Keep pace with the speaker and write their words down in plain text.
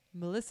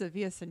Melissa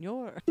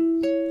Villasenor.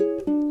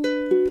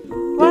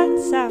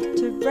 What's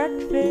after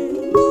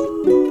breakfast?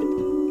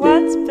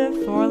 What's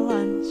before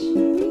lunch?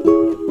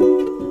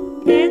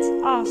 It's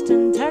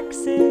Austin,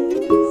 Texas.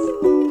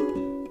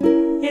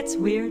 It's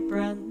Weird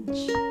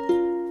Brunch.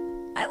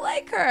 I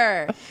like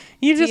her.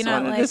 You just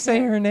not wanted like to say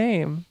her? her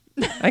name.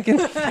 I can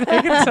tell.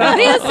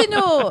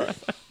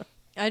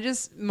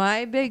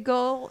 My big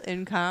goal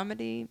in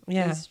comedy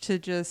Yeah. is to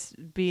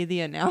just be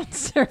the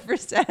announcer for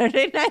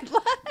Saturday Night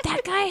Live.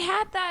 That guy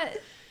had that.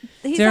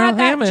 He's Daryl had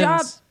that Hammonds.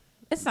 job.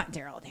 It's not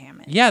Daryl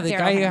Hammond. Yeah, the Daryl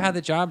guy who Hammond had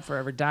the job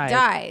forever died.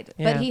 died,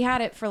 Yeah. but he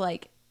had it for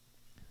like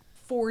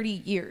 40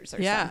 years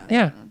or Yeah. something.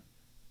 Yeah.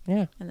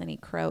 Yeah. And then he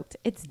croaked.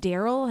 It's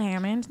Daryl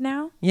Hammond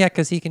now? Yeah,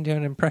 because he can do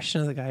an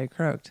impression of the guy who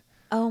croaked.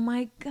 Oh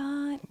my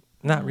God.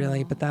 Not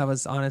really, but that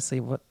was honestly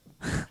what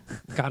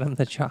got him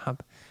the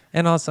job.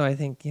 And also, I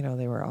think,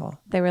 they were all...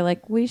 They were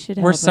like, we should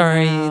help We're him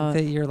sorry out.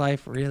 that your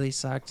life really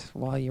sucked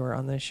while you were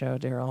on this show,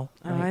 Daryl.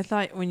 Oh, I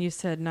thought when you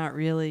said not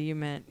really, you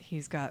meant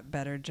he's got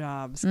better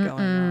jobs going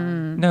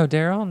on. No,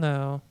 Daryl,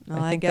 no.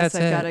 Well, I think guess that's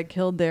I've it. got to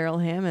kill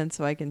Daryl Hammond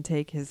so I can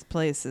take his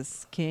place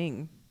as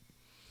king.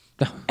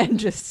 And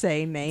just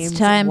say names. It's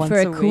time once for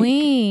a week.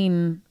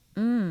 queen.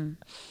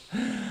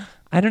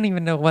 I don't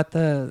even know what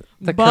the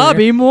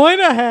Bobby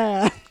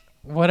Moynihan. career,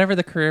 whatever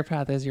the career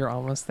path is, you're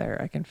almost there.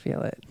 I can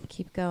feel it.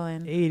 Keep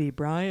going. 80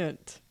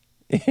 Bryant.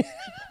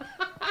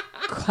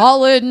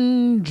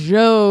 Colin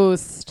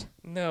Jost.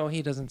 No,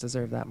 he doesn't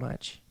deserve that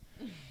much.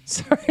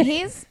 Sorry.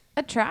 He's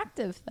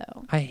attractive,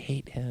 though. I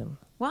hate him.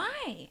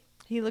 Why?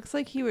 He looks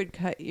like he would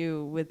cut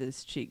you with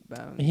his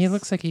cheekbones. He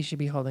looks like he should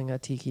be holding a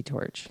tiki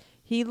torch.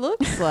 He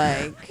looks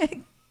like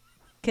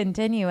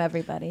Continue,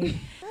 everybody.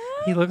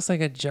 He looks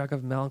like a jug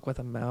of milk with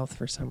a mouth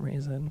for some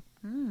reason.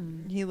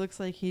 he looks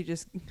like he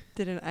just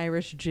did an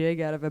Irish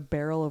jig out of a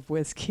barrel of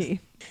whiskey.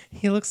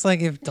 He looks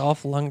like if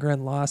Dolph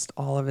Lundgren lost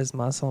all of his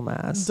muscle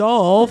mass.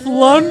 Dolph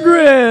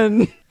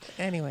Lundgren.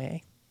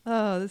 Anyway,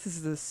 Oh, this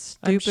is the I'm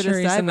stupidest sure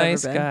he's I've a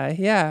nice ever been. guy.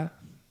 Yeah.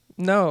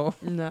 No.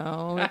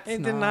 No, I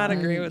it's did not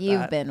agree with You've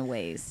that. been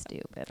way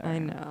stupider. I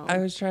know. I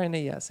was trying to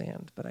yes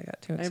and, but I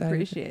got too I excited.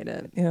 appreciate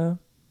it. Yeah.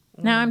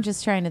 Now I'm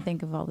just trying to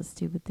think of all the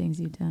stupid things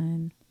you've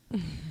done.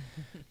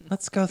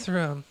 Let's go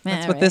through them. Yeah,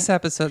 That's what right. this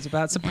episode's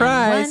about.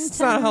 Surprise! One It's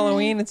not time.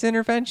 Halloween. It's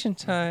intervention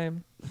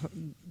time.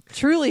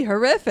 Truly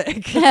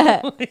horrific.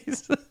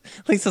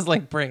 Lisa's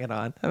like, bring it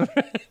on.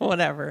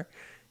 Whatever.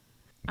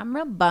 I'm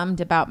real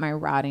bummed about my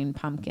rotting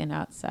pumpkin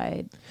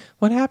outside.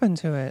 What happened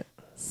to it?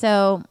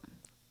 So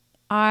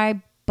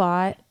I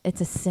bought,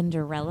 it's a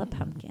Cinderella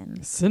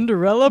pumpkin.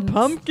 Cinderella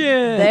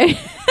pumpkin. There-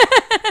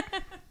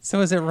 So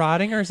is it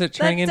rotting or is it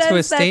turning That into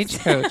a sounds- that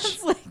stagecoach?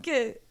 sounds like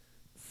a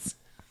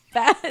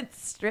bad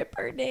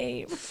stripper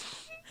name.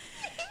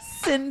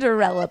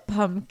 Cinderella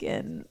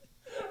pumpkin.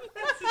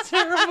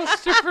 Terrible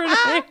stripper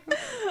name.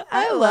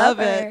 I love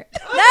her.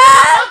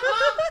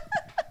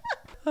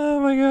 Oh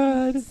my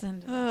god.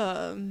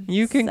 Cinderella.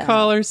 You can So-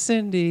 call her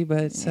Cindy,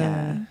 but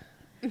Yeah.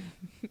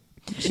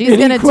 She's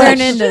going to turn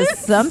into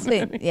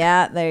something.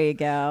 Yeah, there you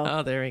go.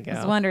 oh, there we I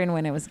was go. wondering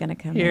when it was going to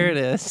come Here in. it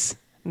is.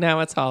 Now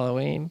it's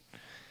Halloween.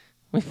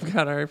 We've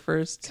got our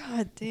first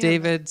God damn.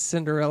 David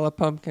Cinderella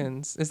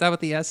pumpkins. Is that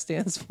what the S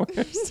stands for?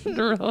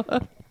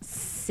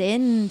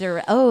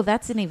 Cinderella. Oh,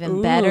 that's an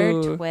even better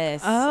Ooh.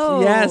 twist.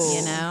 Oh. Yes.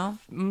 You know?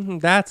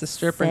 That's a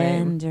stripper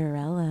name.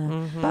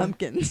 Cinderella.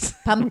 Pumpkins.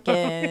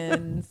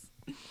 Pumpkins.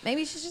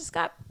 Maybe she's just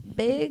got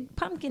big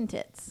pumpkin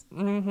tits.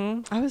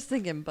 I was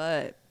thinking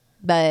butt.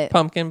 But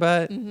Pumpkin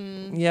butt.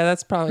 Yeah,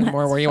 that's probably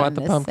more That's where you want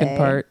the fun to pumpkin say.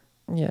 part.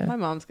 Yeah. My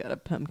mom's got a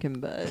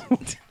pumpkin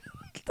butt.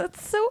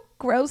 that's so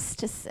gross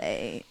to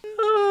say.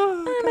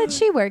 Oh, But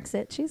she works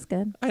it. She's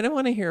good. I don't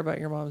want to hear about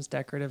your mom's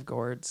decorative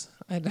gourds.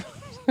 I don't.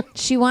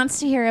 She wants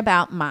to hear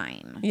about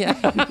mine. Yeah.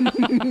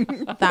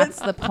 That's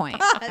the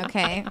point.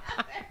 Okay.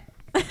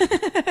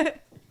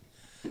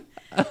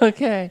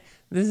 Okay.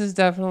 This has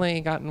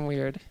definitely gotten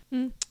weird.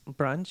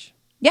 Brunch.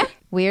 Yeah.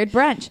 Weird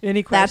brunch.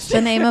 Any That's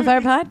the name of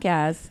our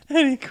podcast.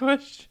 Any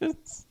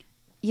questions?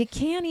 You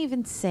can't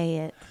even say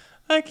it.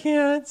 I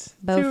can't.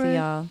 Both do of it.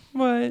 y'all.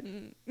 What?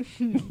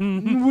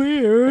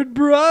 Weird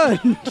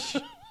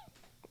brunch.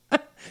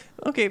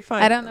 Okay,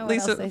 fine. I don't know what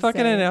Lisa, else I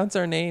fucking say. announce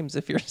our names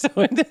if you're so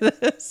into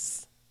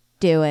this.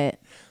 Do it.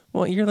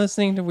 Well, you're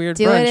listening to Weird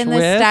Do Brunch it in the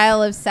with...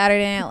 style of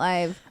Saturday Night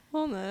Live.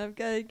 Hold on, I've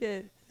got to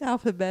get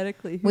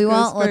alphabetically. Who We goes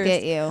won't look first?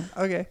 at you.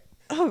 Okay.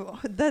 Oh,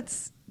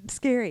 that's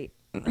scary.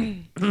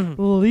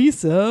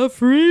 Lisa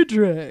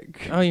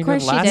Friedrich. Oh, you Of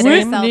course did she last did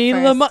name? herself Whitney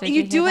first. Lamont. Did You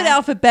you do hear it that?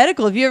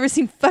 alphabetical. Have you ever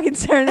seen fucking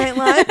Saturday Night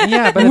Live?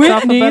 Yeah, but it's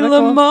Whitney alphabetical.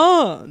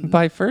 Lamont.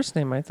 By first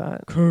name, I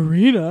thought.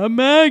 Karina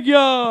Magyar.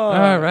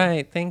 All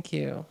right. Thank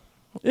you.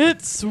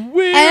 It's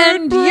weird.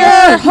 And brunch.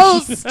 your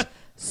host,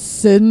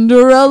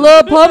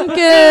 Cinderella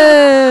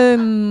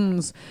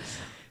Pumpkins,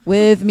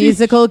 with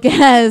musical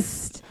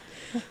guest,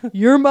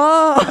 Your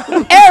mom.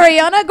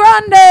 Ariana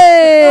Grande.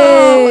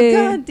 Oh,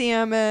 God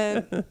damn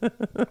it.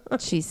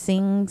 She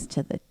sings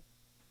to the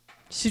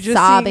She just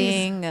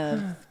sobbing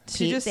of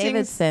She Pete just sings-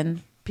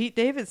 Davidson. Pete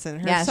Davidson.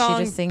 Her Yeah, she song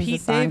just sings the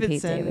Pete song Pete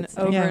Davidson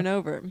Davidson. over Yeah. and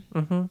over.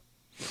 Mm-hmm.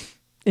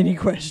 Any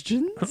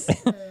questions?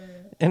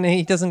 And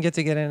he doesn't get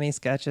to get any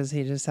sketches.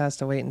 He just has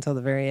to wait until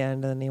the very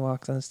end, and then he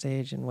walks on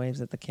stage and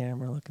waves at the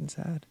camera, looking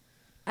sad.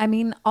 I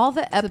mean, all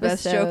the It's the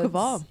episodes. best joke of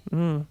all.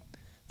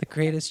 The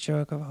greatest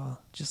joke of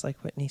all, just like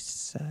Whitney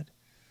said.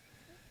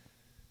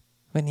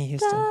 Whitney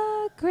Houston.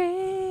 The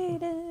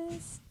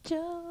greatest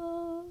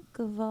joke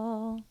of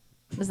all.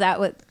 Was that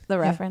what the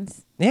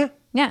reference? Yeah,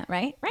 Yeah,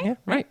 right? yeah,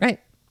 right.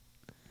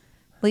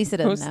 Lisa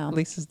doesn't know.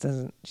 Lisa's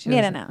doesn't. She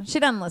Yeah, doesn't. don't know. She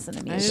doesn't listen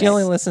to music. She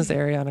only listens to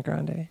Ariana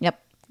Grande.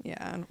 Yep.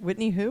 Yeah.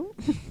 Whitney who?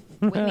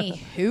 Whitney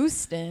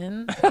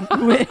Houston.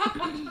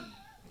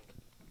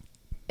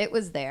 It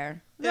was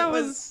there. That It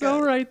was was so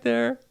good. right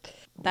there.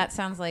 That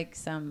sounds like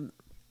some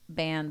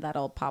band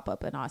that'll pop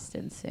up in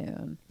Austin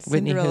soon.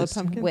 Whitney Cinderella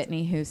Houston. Pumpkins.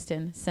 Whitney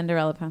Houston.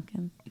 Cinderella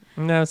Pumpkin.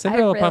 No,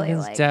 Cinderella I really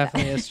Pumpkin's like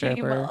definitely that. a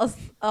stripper. Well,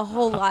 a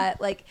whole lot.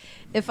 Like,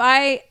 if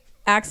I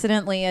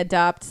accidentally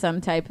adopt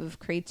some type of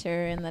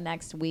creature in the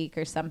next week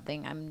or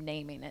something, I'm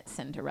naming it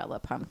Cinderella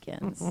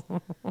Pumpkins.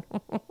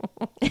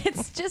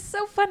 It's just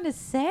so fun to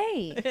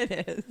say.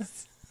 It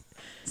is.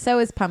 So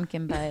is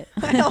Pumpkin Butt.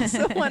 I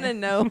also want to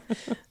know.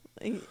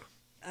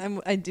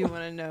 I do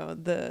want to know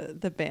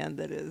the band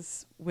that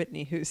is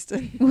Whitney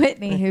Houston.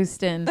 Whitney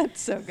Houston.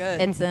 That's so good.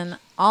 It's an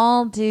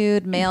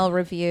all-dude male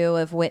review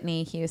of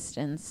Whitney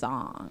Houston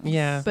songs.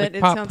 Yeah, But like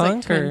it pop sounds like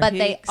punk Twin or But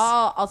they Peaks.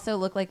 all also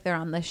look like they're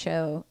on the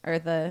show or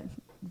the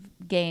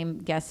game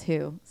Guess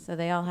Who. So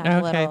they all have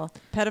Okay. little...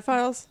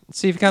 Pedophiles.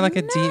 so you've got like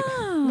a deep.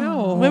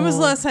 No. When was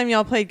the last time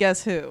y'all played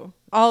Guess Who?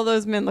 All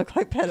those men look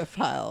like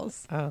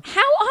pedophiles. Oh,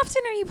 How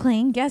often are you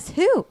playing Guess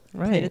Who?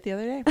 Played right. it the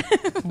other day.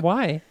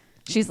 Why?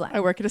 She's like, I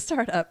work at a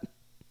startup.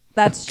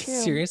 that's true.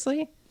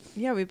 Seriously?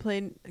 Yeah, we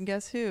played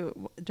Guess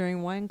Who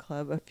during Wine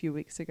Club a few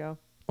weeks ago.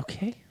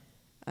 Okay.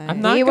 I- I'm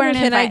not We gonna- weren't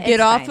Can I invi- get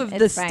it's off fine. of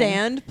the It's fine.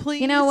 stand,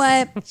 please? You know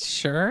what?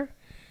 Sure.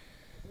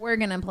 We're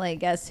going to play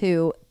Guess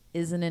Who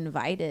Isn't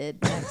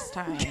Invited next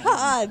time.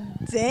 God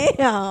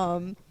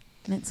damn.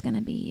 And it's going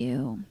to be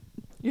you.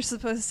 You're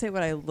supposed to say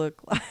what I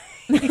look like.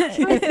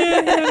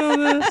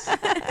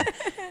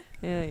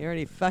 Yeah, you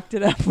already fucked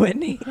it up,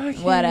 Whitney.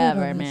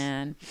 Whatever,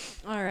 man.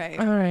 All right.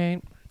 All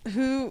right.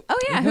 Who? Oh,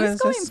 yeah. Who Who's has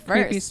going this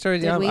creepy first? story?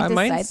 Did Yeah, we I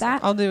might- decide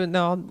that? I'll do it.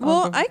 No, I'll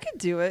Well, go- I could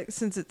do it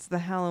since it's the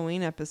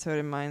Halloween episode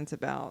and mine's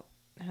about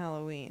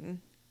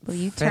Halloween. Will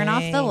you turn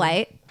off the Fang.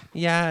 light?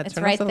 Yeah, It's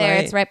turn off right the there.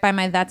 light. It's right by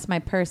my That's My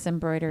Purse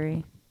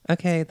embroidery.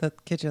 Okay, the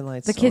kitchen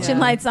lights. The still kitchen on.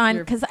 light's on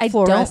Your because I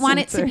don't want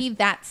it to fluorescents are- be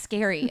that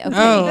scary. Okay.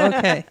 Oh,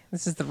 okay.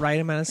 This is the right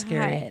amount of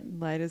scary. God.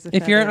 Light as a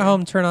If you're at feather.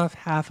 home, turn off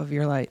half of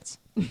your lights.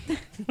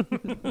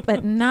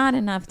 But not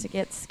enough to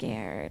get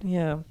scared.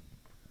 Yeah.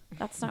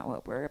 That's not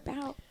what we're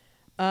about.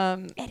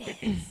 It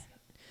is.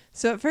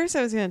 So at first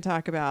I was going to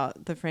talk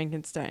about the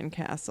Frankenstein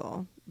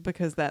castle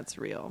because that's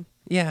real.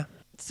 Yeah.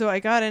 So I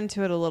got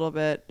into it a little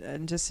bit,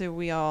 and just so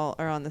we all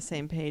are on the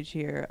same page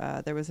here,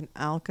 there was an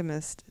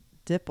alchemist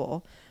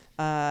Dipple.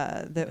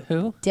 That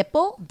Who?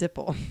 Dipple?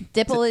 Dipple.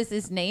 Dipple is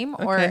his name,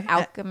 or Okay.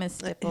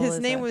 Alchemist Dipple? His is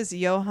name a- was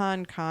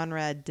Johann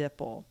Conrad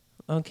Dipple.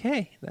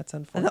 Okay, that's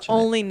unfortunate. The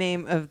only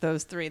name of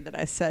those three that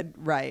I said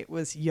right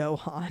was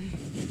Johann.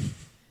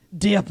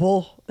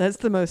 Dipple. That's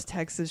the most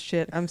Texas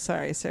shit. I'm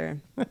sorry, sir.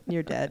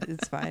 You're dead.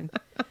 It's fine.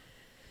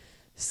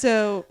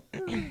 So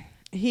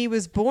he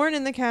was born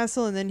in the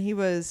castle, and then he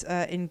was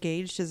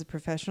engaged as a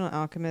professional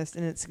alchemist,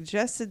 and it's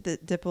suggested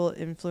that Dipple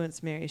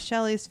influenced Mary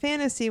Shelley's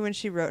fantasy when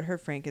she wrote her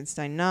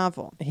Frankenstein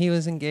novel. He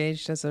was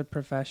engaged as a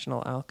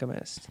professional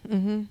alchemist.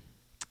 Mm-hmm.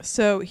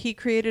 So he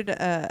created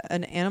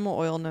an animal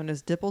oil known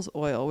as Dipple's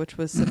oil, which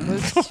was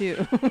supposed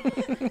to...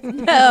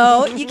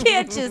 No, you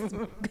can't just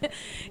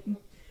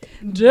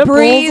Dipple's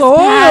breeze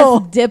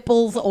past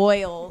Dipple's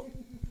oil.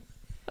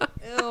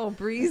 Ew,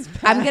 breeze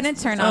past. I'm gonna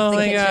turn off Oh the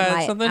my kitchen god!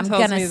 light. Something I'm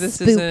tells gonna me this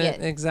spook isn't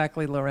it.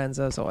 exactly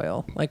Lorenzo's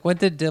oil. Like, what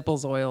did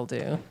Dipple's oil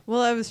do?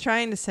 Well, I was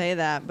trying to say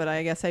that, but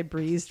I guess I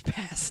breezed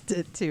past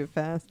it too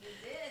fast.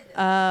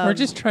 We're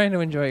just trying to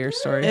enjoy your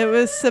story. It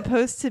was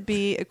supposed to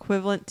be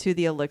equivalent to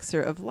the elixir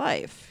of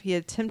life. He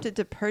attempted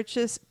to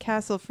purchase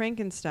Castle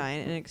Frankenstein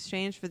in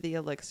exchange for the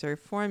elixir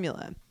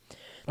formula.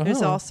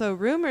 There's Oh. also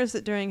rumors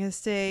that during his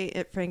stay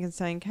at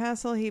Frankenstein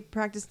Castle, he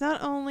practiced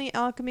not only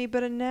alchemy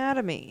but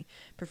anatomy,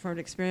 performed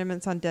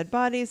experiments on dead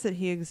bodies that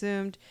he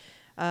exhumed.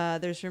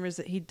 There's rumors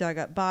that he dug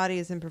up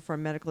bodies and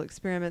performed medical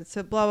experiments.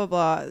 So blah, blah,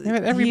 blah. Yeah,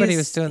 but everybody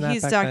was doing that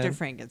He's back Dr. then.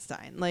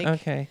 Frankenstein. Like,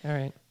 Okay, all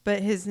right.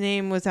 but his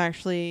name was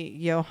actually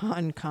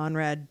Johann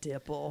Conrad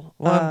Dipple.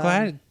 Well, I'm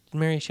glad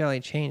Mary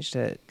Shelley changed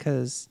it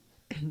because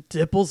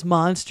Dipple's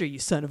monster, you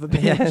son of a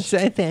bitch. yes,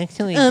 it's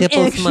actually Um,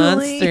 Dipple's actually-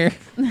 monster.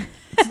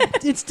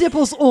 It's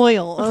Dipple's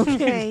oil,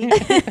 okay?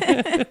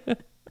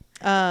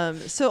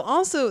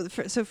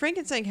 So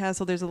Frankenstein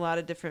Castle, there's a lot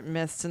of different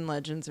myths and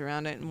legends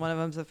around it, and one of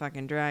them's a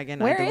fucking dragon.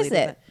 Where I is deleted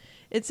it? that.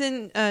 It's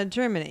in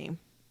Germany.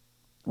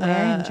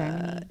 Where in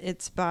Germany?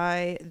 It's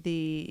by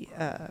the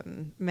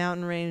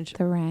mountain range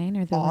The Rhine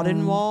or the Rhone?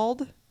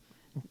 Odenwald,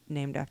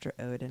 named after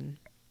Odin.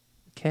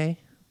 Okay.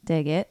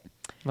 Dig it.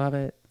 Love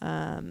it.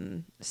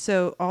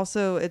 So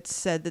also it's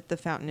said that the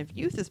Fountain of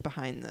Youth is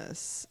behind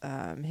this.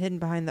 Hidden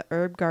behind the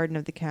herb garden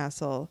of the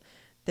castle,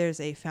 there's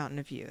a Fountain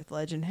of Youth.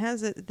 Legend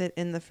has it that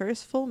in the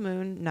first full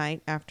moon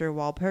night after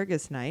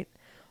Walpurgis night,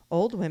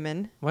 old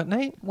women... What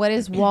night? What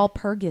is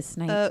Walpurgis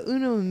night?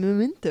 Uno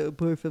momento,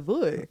 por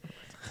favor.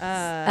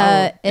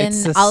 In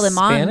it's a Alemán,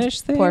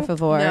 Spanish thing? por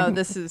favor. No,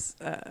 this is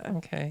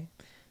Okay.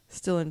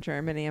 still in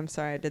Germany. I'm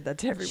sorry I did that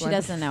to everyone. She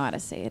doesn't know how to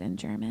say it in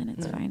German.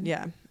 It's fine.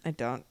 Yeah, I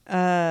don't.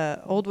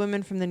 Old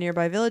women from the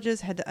nearby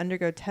villages had to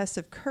undergo tests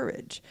of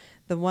courage.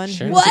 The one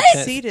Sure. who What?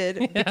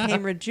 succeeded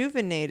became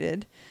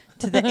rejuvenated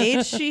to the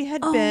age she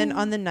had been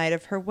on the night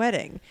of her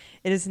wedding.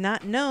 It is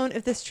not known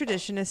if this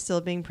tradition is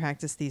still being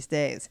practiced these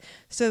days.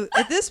 So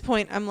at this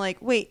point, I'm like,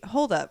 wait,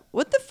 hold up.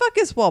 What the fuck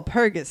is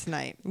Walpurgis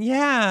night?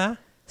 Yeah.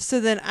 So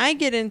then I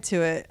get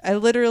into it. I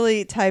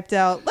literally typed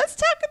out, let's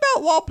talk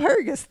about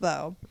Walpurgis,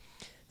 though.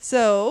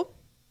 So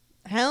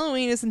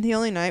Halloween isn't the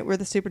only night where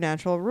the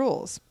supernatural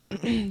rules.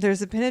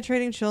 There's a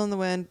penetrating chill in the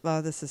wind.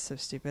 Oh, this is so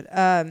stupid.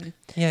 Yeah.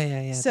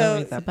 So Don't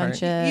read that a bunch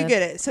part. of you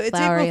get it. So it's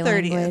flowery April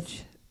 30th.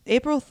 language.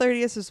 April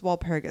 30th is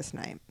Walpurgis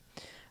night.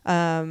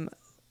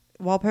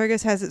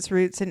 Walpurgis has its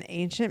roots in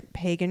ancient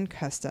pagan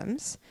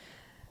customs,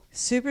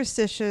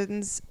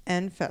 superstitions,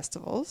 and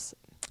festivals.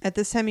 At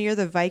this time of year,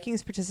 the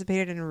Vikings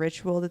participated in a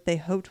ritual that they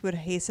hoped would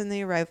hasten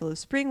the arrival of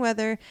spring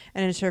weather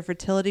and ensure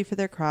fertility for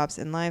their crops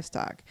and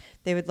livestock.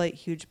 They would light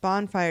huge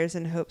bonfires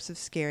in hopes of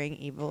scaring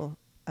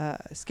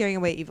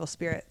away evil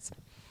spirits.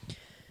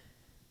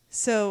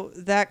 So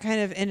that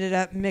kind of ended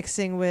up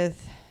mixing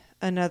with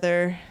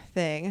another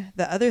thing.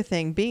 The other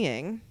thing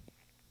being,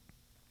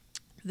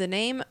 the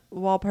name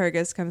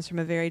Walpurgis comes from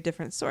a very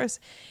different source.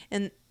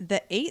 In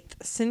the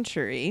 8th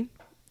century,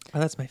 Oh,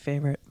 that's my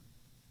favorite.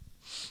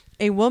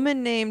 a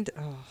woman named,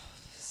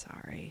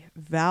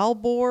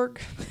 Valborg.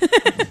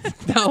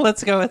 No,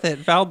 let's go with it.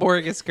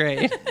 Valborg is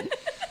great.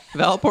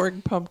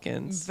 Valborg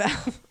pumpkins.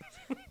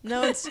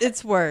 No,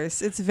 it's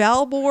worse. It's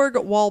Valborg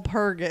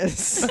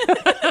Walpurgis.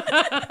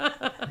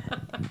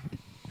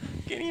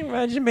 Can you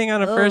imagine being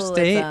on a first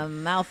date? It's a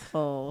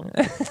mouthful.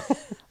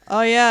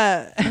 Oh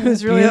yeah, I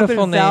was really Beautiful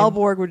hoping name.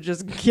 Valborg would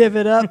just give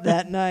it up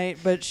that night,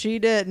 but she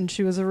didn't.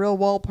 She was a real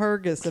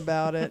Walpurgis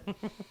about it.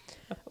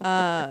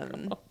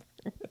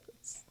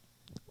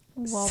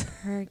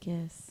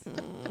 Walpurgis.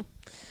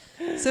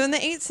 So in the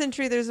 8th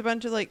century, there's a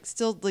bunch of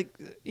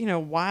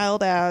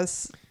wild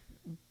ass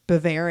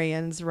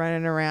Bavarians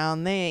running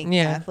around. They ain't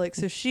Yeah. Catholic.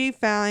 So she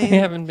They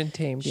haven't been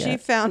tamed she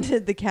yet.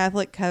 founded the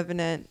Catholic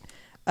Covenant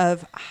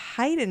of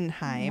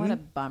Heidenheim. What a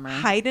bummer.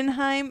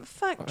 Heidenheim?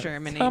 Fuck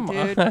Germany, Come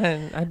dude.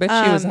 on. I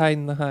bet she was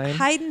hiding the Heim.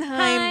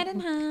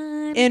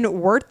 Heidenheim in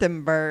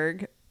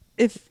Württemberg.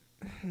 You're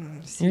doing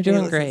listens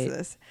to great.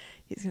 this,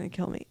 he's gonna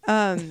kill me.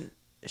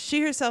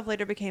 She herself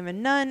later became a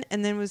nun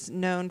and then was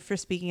known for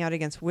speaking out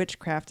against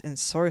witchcraft and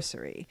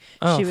sorcery.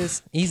 Oh, She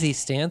was, easy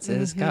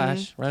stances.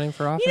 Gosh, running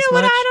for office you know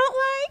what much? I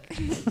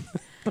don't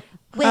like?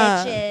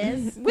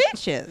 Witches.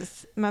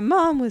 Witches. My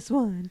mom was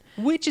one.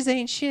 Witches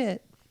ain't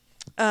shit.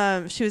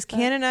 She was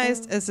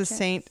canonized as a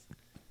saint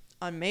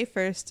on May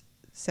 1st,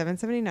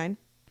 779.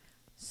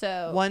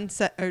 So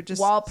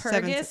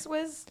Walpurgis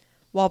was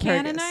Walpurgis.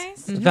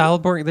 canonized?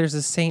 Valborg. There's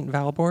a Saint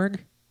Valborg.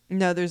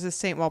 No, there's a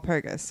Saint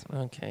Walpurgis.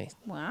 Okay.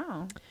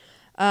 Wow.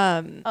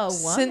 A woman.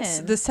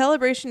 Since the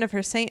celebration of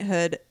her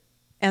sainthood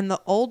and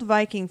the old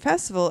Viking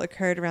festival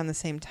occurred around the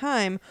same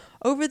time,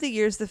 over the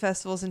years the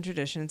festivals and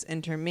traditions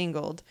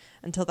intermingled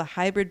until the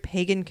hybrid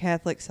pagan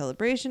Catholic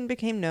celebration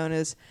became known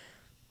as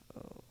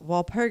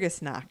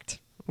Walpurgisnacht.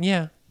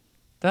 Yeah.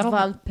 That's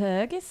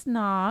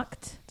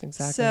Walpurgisnacht.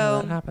 exactly So-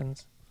 how that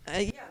happens.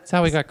 That's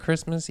how we got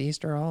Christmas,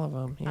 Easter, all of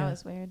them. Yeah. That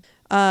was weird.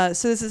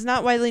 So this is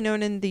not widely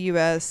known in the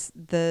U.S.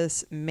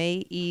 This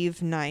May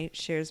Eve night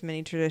shares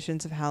many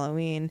traditions of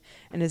Halloween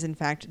and is in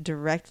fact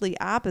directly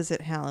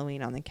opposite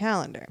Halloween on the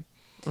calendar.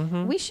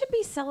 We should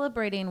be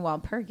celebrating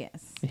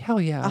Walpurgis. Hell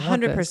yeah. I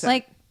want 100%. this.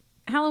 Like,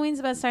 Halloween's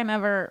the best time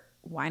ever.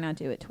 Why not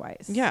do it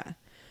twice? Yeah.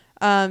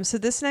 So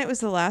this night was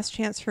the last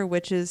chance for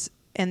witches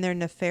and their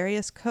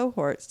nefarious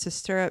cohorts to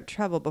stir up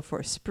trouble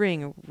before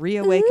spring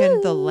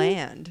reawakened the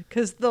land.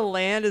 Because the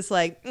land is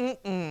like,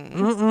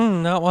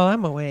 Not while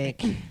I'm awake.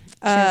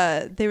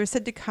 They were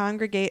said to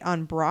congregate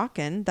on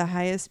Brocken, the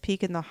highest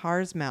peak in the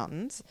Harz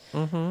Mountains.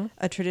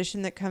 A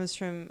tradition that comes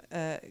from,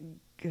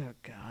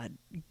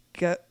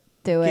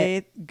 Do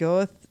it.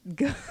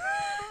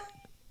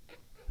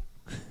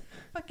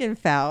 fucking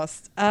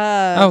Faust.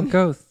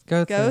 Goethe.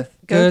 Goethe.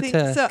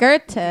 Goethe. So,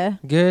 Goethe.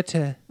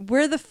 Goethe.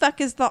 where the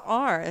fuck is the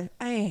R?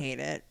 I hate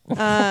it.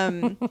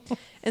 In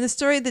the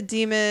story of the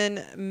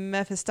demon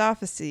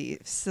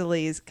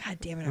Mephistopheles, God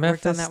damn it, I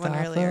worked on that one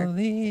earlier.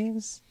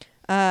 Mephistopheles.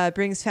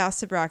 Brings Faust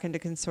to Brocken to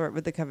consort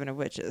with the Coven of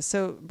Witches.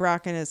 So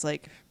Brocken is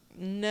like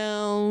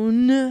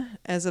known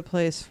as a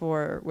place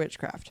for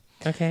witchcraft.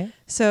 Okay.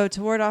 So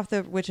to ward off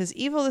the witches'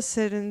 evil, the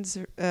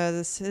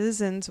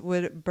citizens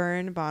would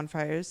burn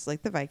bonfires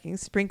like the Vikings,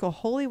 sprinkle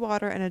holy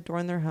water, and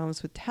adorn their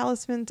homes with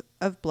talismans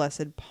of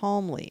blessed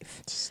palm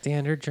leaf.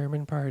 Standard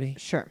German party.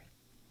 Sure.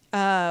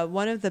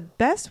 One of the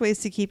best ways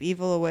to keep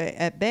evil away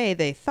at bay,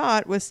 they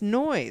thought, was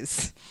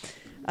noise.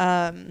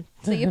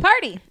 So you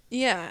party.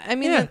 Yeah, I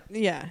mean,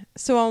 yeah.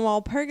 So on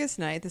Walpurgis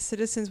Night, the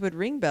citizens would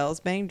ring bells,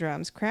 bang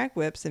drums, crack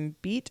whips,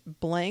 and beat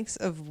blanks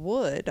of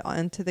wood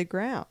onto the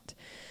ground.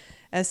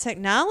 As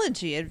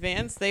technology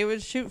advanced, they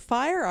would shoot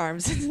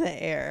firearms into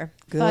the air.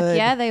 Good. Fuck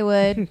yeah, they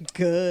would.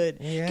 Good.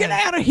 Yeah. Get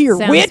out of here,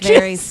 Sounds witches!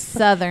 very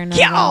southern. of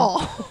Get them.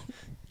 on!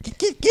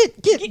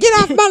 Get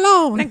off my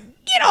lawn.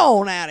 Get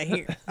on out of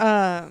here.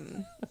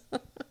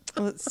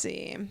 Let's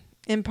see.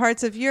 In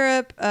parts of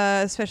Europe,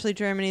 especially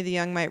Germany, the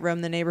young might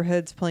roam the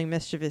neighborhoods pulling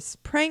mischievous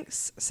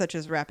pranks, such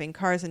as wrapping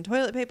cars in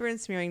toilet paper and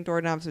smearing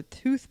doorknobs with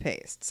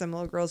toothpaste. Some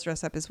little girls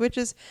dress up as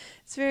witches.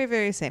 It's very,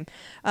 very same.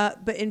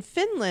 But in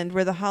Finland,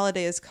 where the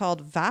holiday is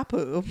called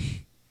Vappu,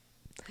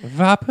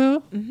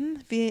 Vapu?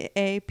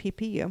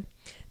 Vappu,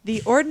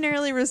 the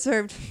ordinarily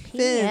reserved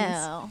Finns.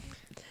 Yeah.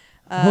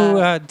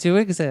 Who do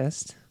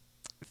exist.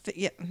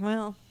 Yeah,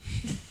 well,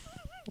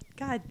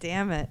 God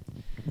damn it.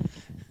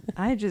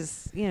 I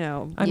just, I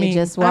You mean,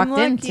 just I'm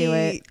walked into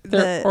lucky it.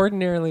 they're that-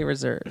 ordinarily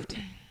reserved.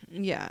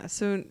 Yeah,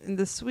 so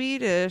the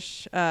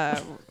Swedish,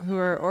 who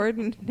are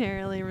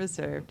ordinarily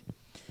reserved,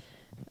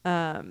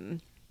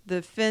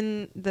 the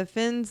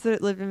Finns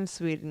that live in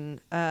Sweden,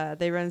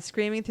 they run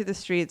screaming through the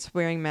streets,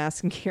 wearing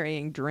masks and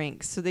carrying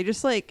drinks. So they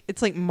just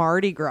it's like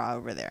Mardi Gras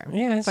over there.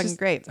 Yeah, it's fucking just,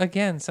 great.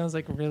 Again, sounds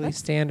like a really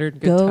standard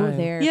good Go time.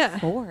 there Yeah.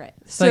 for it.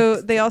 It's So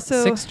like they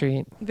also 6th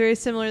Street. very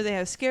similar. They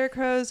have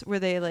scarecrows where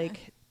they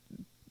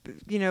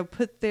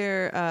put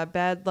their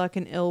bad luck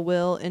and ill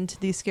will into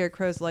these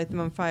scarecrows, light them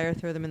on fire,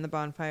 throw them in the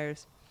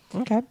bonfires.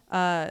 Okay.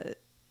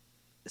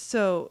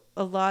 So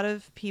a lot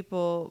of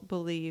people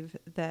believe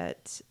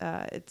that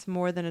it's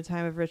more than a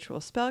time of ritual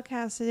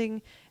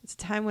spellcasting. It's a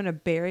time when a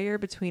barrier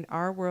between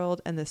our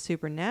world and the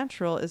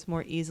supernatural is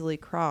more easily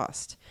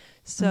crossed.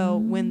 So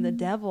when the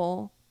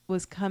devil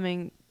was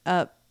coming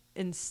up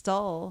in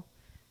Stull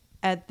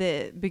at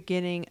the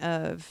beginning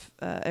of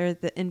or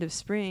at the end of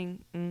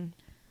spring, I'm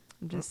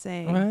just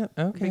saying, What?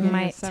 Okay. Beginning of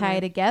Might summer. tie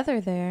together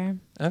there.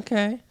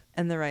 Okay.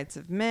 and the rites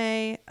of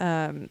May.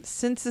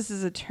 Since this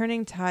is a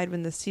turning tide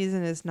when the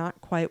season is not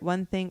quite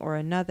one thing or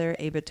another,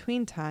 a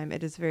between time,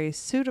 it is very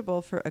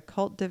suitable for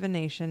occult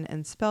divination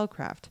and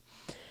spellcraft.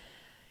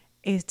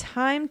 A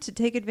time to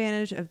take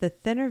advantage of the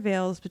thinner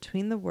veils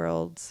between the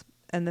worlds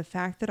and the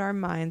fact that our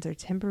minds are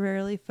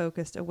temporarily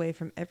focused away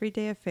from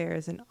everyday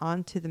affairs and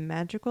onto the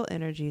magical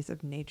energies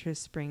of nature's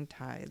spring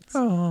tides.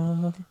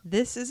 Oh.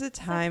 This is a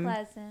time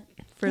pleasant.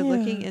 for Yeah.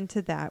 looking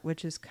into that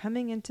which is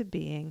coming into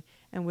being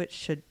and which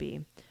should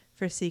be,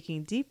 for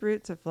seeking deep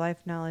roots of life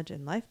knowledge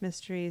and life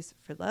mysteries,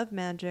 for love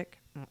magic,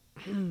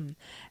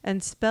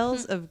 and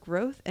spells of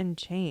growth and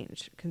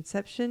change,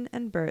 conception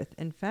and birth.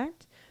 In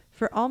fact,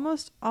 for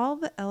almost all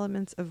the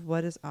elements of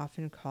what is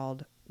often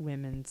called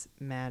women's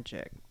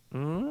magic.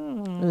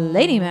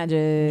 Lady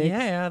magic.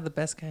 Yeah, the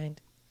best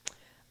kind.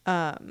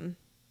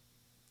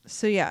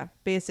 So yeah,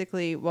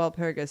 basically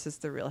Walpurgis is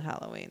the real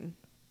Halloween.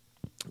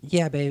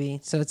 Yeah, baby.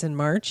 So it's in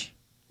March?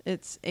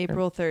 It's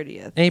April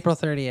 30th. April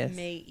 30th.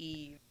 May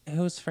Eve.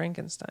 Who's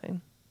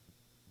Frankenstein?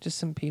 Just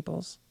some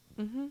peoples.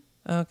 Mm-hmm.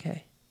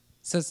 Okay.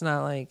 So it's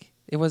not like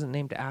it wasn't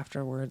named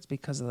afterwards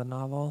because of the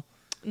novel.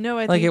 No,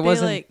 I Like think it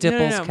wasn't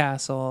Dipple's no.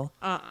 Castle.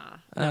 No,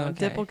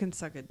 Okay. Dipple can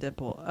suck a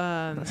Dipple.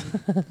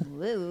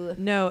 Woo.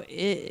 No,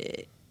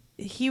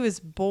 he was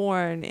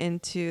born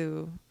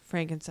into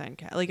Frankenstein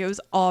Castle. Like it was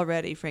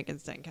already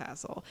Frankenstein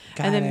Castle.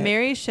 Got and then it.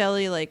 Mary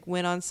Shelley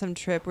went on some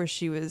trip where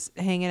she was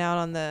hanging out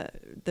on the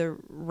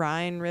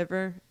Rhine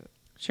River,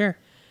 Sure.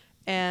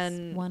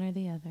 and One or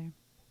the other.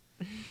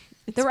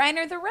 The Rhine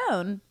or the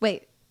Rhone.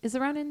 Wait, is the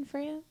Rhone in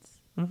France?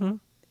 Mm-hmm.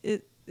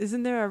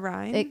 isn't there a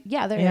Rhine?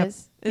 Yeah, there Yep.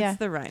 is. It's Yeah.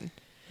 the Rhine.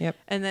 Yep.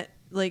 And that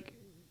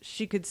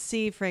she could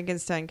see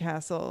Frankenstein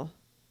Castle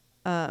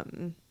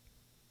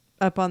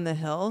up on the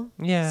hill.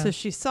 Yeah. So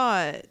she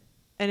saw it,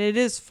 and it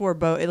is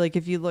foreboding. Like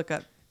if you look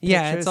up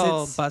Yeah, pictures, it's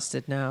all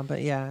busted now,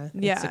 but yeah, it's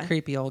Yeah. a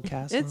creepy old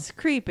castle. it's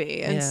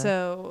creepy. And Yeah.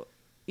 so,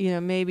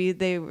 maybe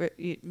they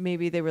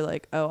were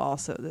like, oh,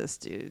 also this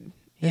dude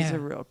is Yeah. a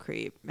real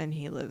creep and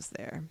he lives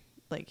there.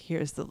 Like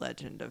here's the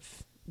legend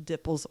of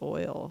Dipple's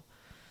oil.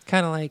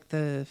 Kind of like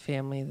the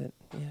family that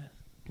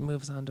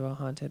moves onto a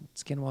haunted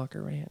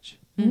Skinwalker Ranch.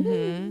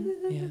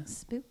 Mm-hmm. Yeah.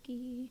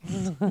 Spooky.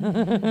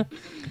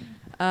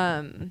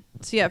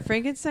 So yeah,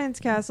 Frankenstein's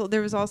castle.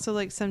 There was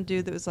also some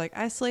dude that was like,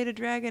 I slayed a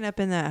dragon up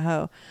in that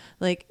hoe.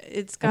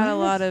 It's got a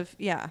lot of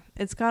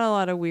it's got a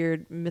lot of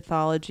weird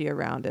mythology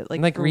around it.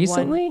 Like for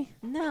recently?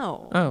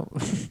 no. Oh,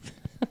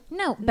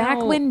 No, back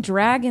No. when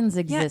dragons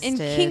Yeah, existed. in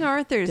King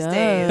Arthur's Duh.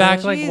 days.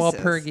 back like Jesus.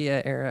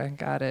 Walpurgia era.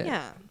 Got it.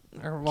 Yeah.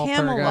 Or Walpurga.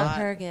 Camelot.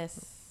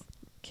 Purgus.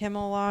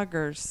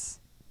 Camelogers.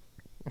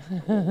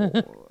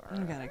 I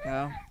gotta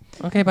go.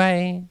 Okay,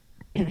 bye.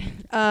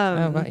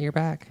 Oh, you're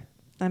back.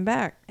 I'm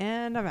back,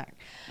 and I'm back.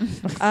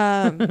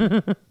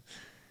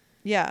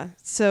 Yeah.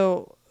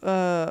 So,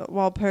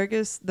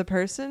 Walpurgis, the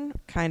person,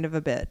 kind of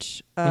a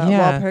bitch.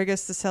 Yeah.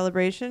 Walpurgis, the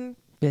celebration,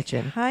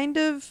 Bitchin'. kind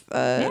of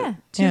Yeah.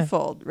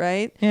 twofold,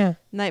 right? Yeah.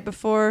 Night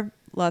before,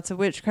 Lots of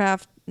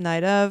witchcraft.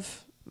 Night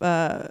of.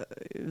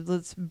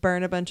 Let's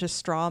burn a bunch of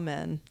straw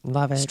men.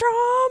 Love it.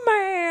 Straw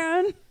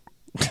man.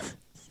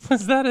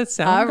 Was that a All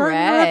Soundgarden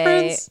right.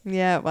 reference?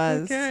 Yeah, it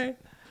was. Okay.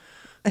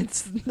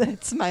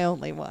 That's my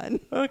only one.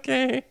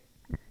 Okay.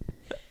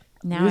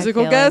 Now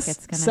Musical I feel guest. like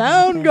it's gonna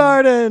happen.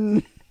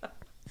 Soundgarden.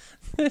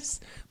 It's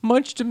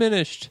much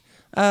diminished.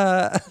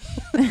 Oh.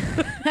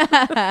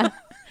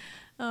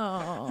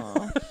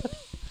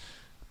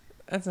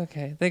 That's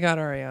okay. They got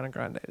Ariana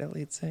Grande to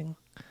lead sing.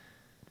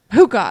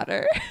 Who got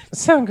her?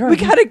 Soundgarden. We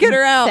gotta get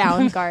her out.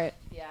 Soundgarden.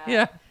 Yeah.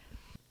 Yeah.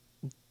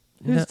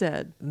 Who's No,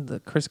 dead? the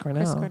Chris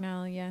Cornell. Chris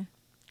Cornell, yeah.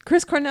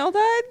 Chris Cornell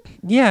died?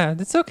 Yeah,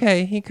 that's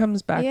okay. He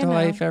comes back You to know.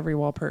 life every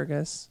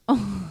Walpurgis.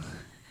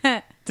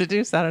 To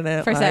do Saturday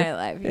Night For Live. Saturday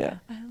Night Live, yeah.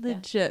 I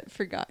legit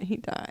forgot he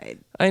died.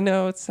 I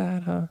know, it's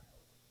sad, huh?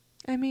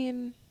 I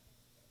mean,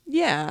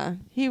 yeah,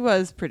 he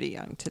was pretty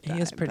young to die.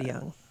 He is pretty but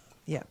young.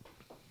 Yeah.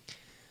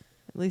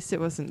 At least it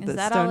wasn't Is the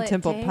that all Stone it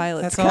Temple takes?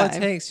 Pilots That's guy. all it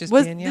takes, just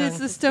being young. Is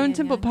the Just Stone being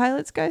Temple young.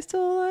 Pilots guy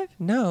still alive?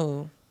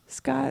 No.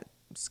 Scott?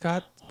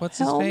 What's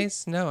Helm? his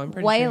face? No, I'm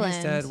pretty sure Wayland.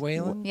 he's dead.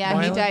 Wayland? Yeah, he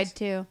Wayland? died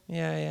too.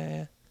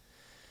 Yeah.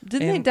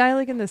 Didn't they And- die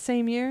like in the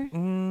same year?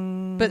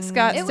 But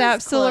Scott It was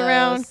Stapp's still close.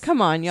 around? Come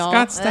on, y'all.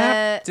 Scott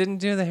Stapp Uh, didn't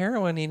do the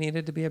heroin he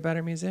needed to be a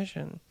better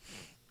musician.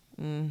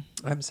 Mm,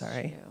 I'm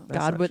sorry. True. That's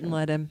God not wouldn't true.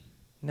 let him.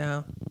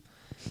 No.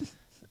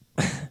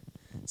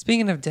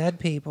 Speaking of dead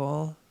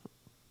people,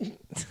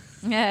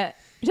 Yeah.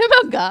 You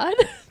talking about God?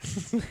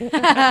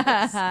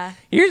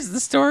 here's the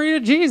story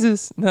of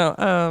Jesus.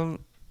 No,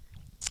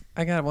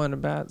 I got one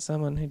about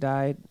someone who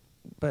died,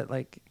 but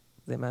like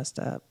they messed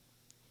up.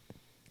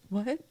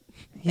 What?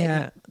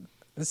 Yeah.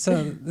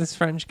 So this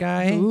French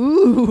guy,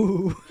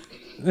 Ooh.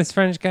 this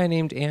French guy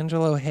named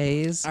Angelo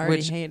Hayes, I already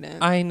which hate it.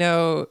 I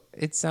know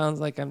it sounds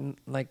like I'm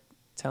like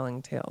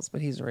telling tales,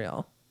 but he's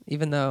real.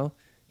 Even though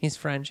he's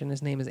French and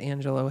his name is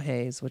Angelo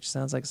Hayes, which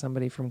sounds like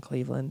somebody from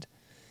Cleveland.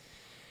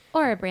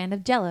 Or a brand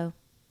of Jello.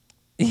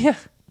 Yeah.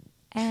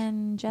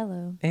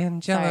 Angelo.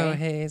 Angelo Sorry.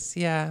 Hayes.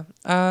 Yeah.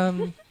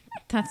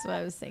 That's what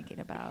I was thinking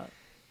about.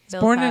 He's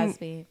Bill born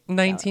Cosby. in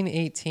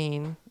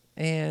 1918,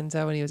 and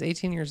when he was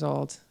 18 years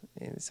old,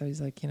 so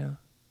he's like,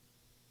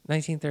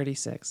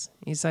 1936,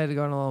 he decided to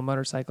go on a little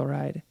motorcycle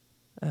ride.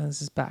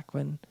 This is back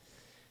when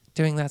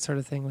doing that sort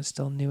of thing was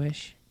still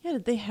newish. Yeah,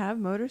 did they have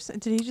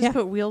motorcycles? Did he just Yeah.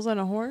 put wheels on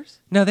a horse?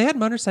 No, they had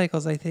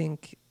motorcycles, I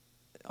think,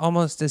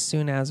 almost as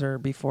soon as or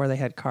before they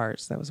had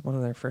cars. That was one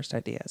of their first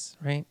ideas,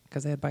 right?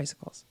 Because they had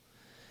bicycles.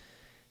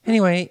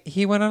 Anyway,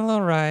 he went on a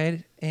little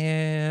ride,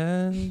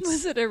 and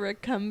Was it a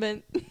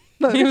recumbent?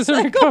 he was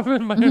a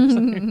recumbent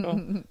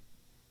motorcycle.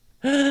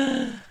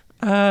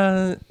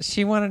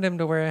 She wanted him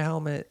to wear a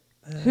helmet.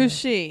 Who's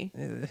she?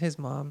 His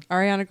mom.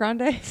 Ariana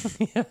Grande?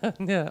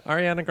 Yeah,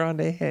 Ariana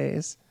Grande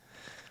Hayes.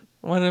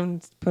 Wanted him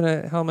to put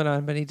a helmet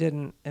on, but he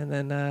didn't. And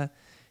then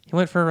he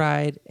went for a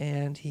ride,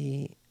 and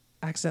he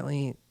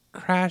accidentally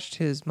crashed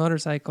his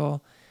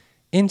motorcycle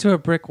into a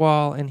brick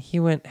wall, and he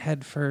went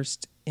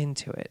headfirst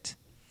into it.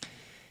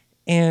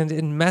 And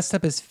it messed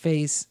up his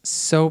face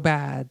so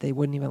bad they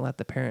wouldn't even let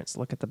the parents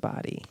look at the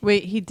body.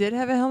 Wait, he did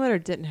have a helmet or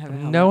didn't have a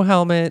helmet? No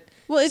helmet.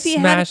 Well, if he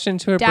had smashed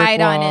into a brick Died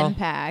wall. on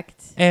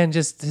impact. And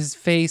just his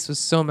face was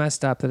so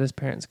messed up that his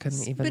parents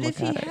couldn't even But look if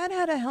he at it.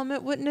 had a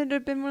helmet, wouldn't it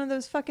have been one of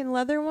those fucking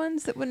leather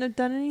ones that wouldn't have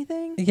done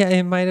anything? Yeah,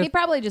 it might He have.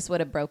 probably just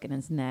would have broken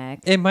his neck.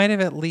 It might have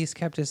at least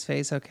kept his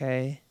face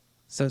okay,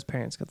 so his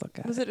parents could look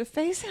at Was it. it a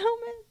face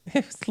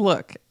helmet?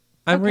 Look,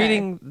 I'm Okay.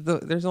 reading.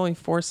 There's only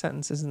 4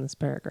 sentences in this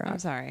paragraph. I'm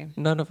sorry.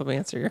 None of them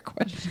answer your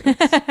question.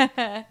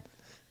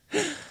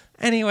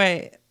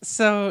 Anyway,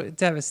 so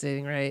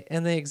devastating, right?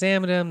 And they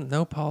examined him,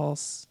 no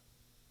pulse,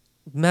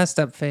 messed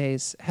up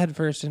face, head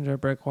first into a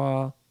brick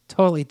wall,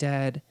 totally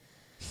dead.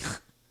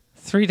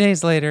 3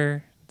 days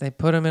later, they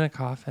put him in a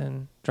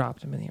coffin,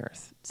 dropped him in the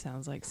earth.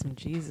 Sounds like some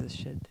Jesus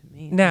shit to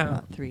me. Now-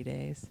 About 3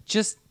 days.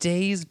 Just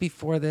days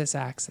before this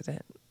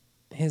accident,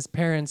 his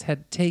parents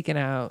had taken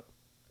out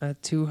a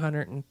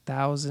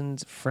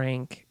 200,000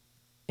 franc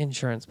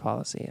insurance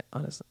policy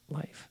on his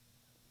life.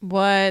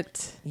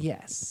 What?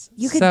 Yes.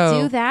 You could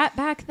So- do that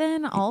back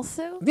then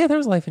also? Yeah, there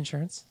was life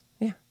insurance.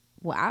 Yeah.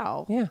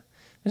 Wow. Yeah.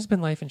 There's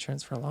been life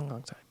insurance for a long,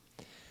 long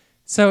time.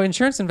 So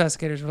insurance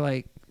investigators were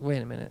like,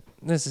 wait a minute,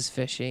 this is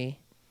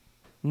fishy.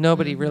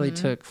 Nobody really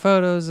took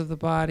photos of the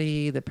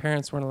body. The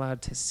parents weren't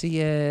allowed to see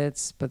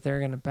it, but they're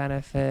going to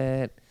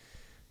benefit.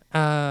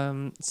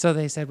 So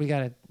they said, we got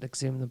to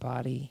exhume the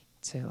body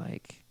to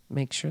like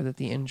make sure that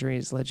the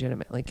injuries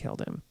legitimately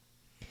killed him.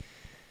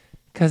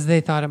 Because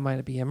they thought it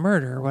might be a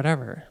murder or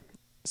whatever.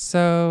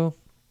 So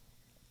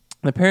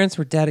the parents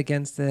were dead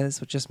against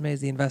this, which just made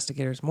the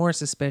investigators more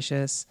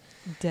suspicious.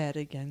 Dead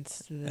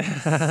against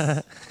this.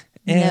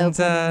 And No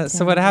pun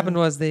so what intended. happened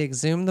was they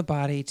exhumed the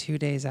body 2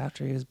 days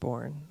after he was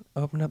born,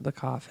 opened up the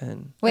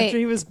coffin. Wait. After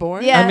he was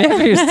born? Yeah. I mean,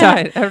 after he was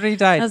died. After he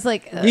died. I was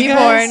like, You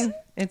guys, Reborn.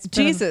 It's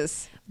been-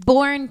 Jesus.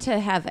 born to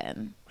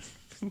heaven.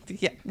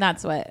 Yeah.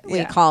 That's what we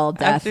Yeah. call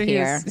death After he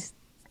here. was-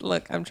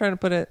 look, I'm trying to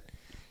put it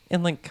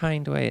in like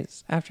kind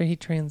ways. After he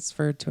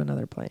transferred to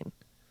another plane.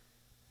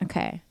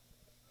 Okay.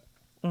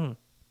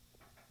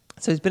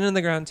 So he's been in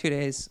the ground 2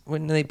 days.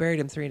 When they buried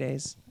him 3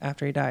 days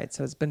after he died.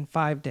 So it's been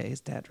 5 days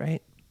dead,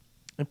 right?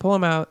 And pull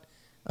him out,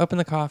 open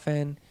the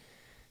coffin,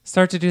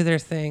 start to do their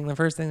thing. The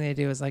first thing they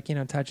do is like,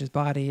 touch his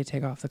body,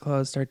 take off the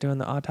clothes, start doing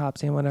the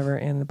autopsy and whatever.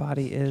 And the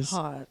body is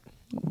Hot.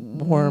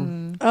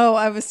 warm. Oh,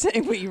 I was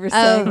saying what you were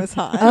saying was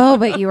hot. Oh,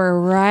 but you were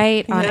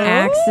right on No?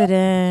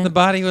 accident. The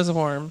body was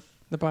warm.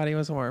 The body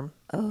was warm.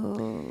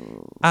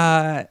 Oh.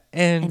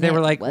 And they it were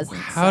like, wasn't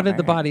how did the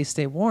summer. body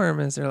stay warm?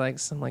 Is there like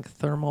some like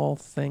thermal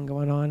thing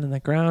going on in the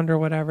ground or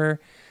whatever?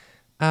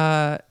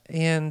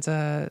 And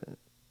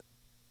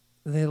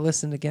they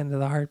listened again to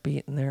the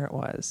heartbeat, and there it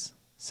was.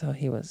 So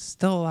he was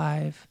still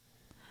alive,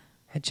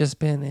 had just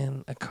been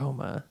in a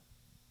coma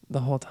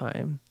the whole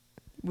time,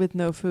 With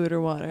no food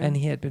or water. and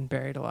he had been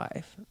buried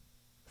alive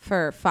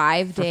For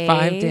 5 for days.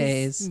 5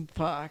 days.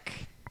 Fuck.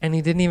 And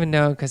he didn't even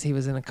know because he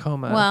was in a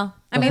coma. Well,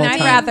 I the mean, whole I'd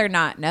time. rather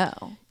not know.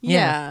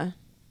 Yeah.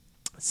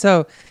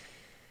 So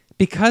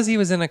because he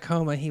was in a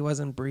coma, he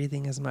wasn't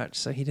breathing as much.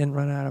 So he didn't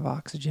run out of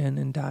oxygen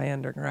and die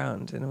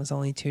underground. And it was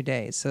only 2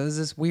 days. So it was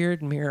this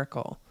weird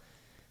miracle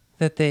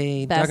that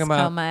they Best dug him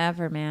up. coma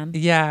ever, man.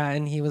 Yeah,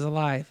 and he was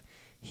alive.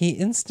 He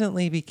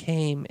instantly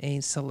became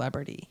a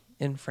celebrity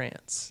in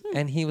France.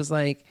 And he was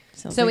like,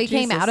 Sounds So like he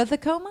came Jesus. out of the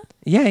coma?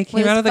 yeah, he With came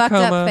his out of the fucked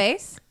coma. up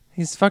face?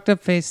 His fucked up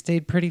face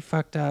stayed pretty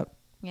fucked up.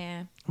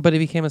 Yeah. But he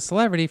became a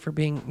celebrity for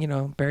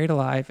being, buried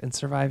alive and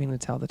surviving to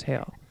tell the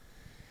tale.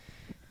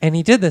 And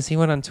he did this. He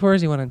went on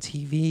tours. He went on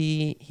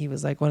TV. He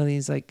was like one of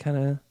these like kind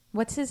of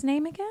What's his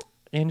name again?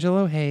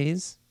 Angelo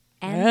Hayes.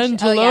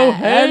 Angelo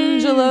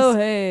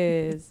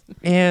Hayes.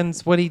 And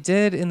what he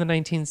did in the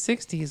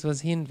 1960s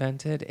was he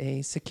invented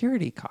a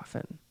security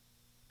coffin.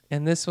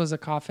 And this was a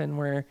coffin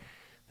where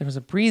there was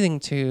a breathing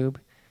tube.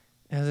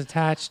 It was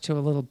attached to a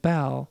little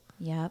bell.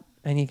 Yep.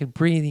 And you could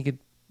breathe. You could,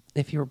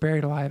 if you were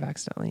buried alive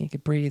accidentally, you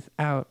could breathe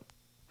out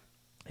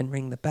and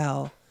ring the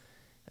bell.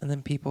 And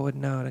then people would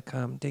know to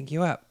come dig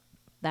you up.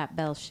 That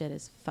bell shit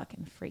is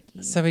fucking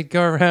freaky. So he'd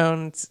go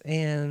around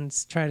and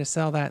try to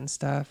sell that and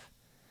stuff.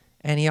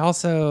 And he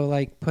also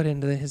like put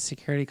into his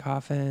security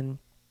coffin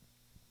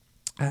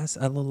as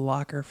a little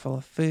locker full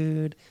of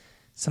food,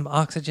 some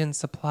oxygen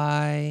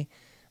supply,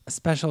 a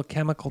special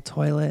chemical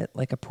toilet,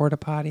 like a porta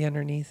potty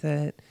underneath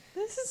it,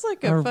 This is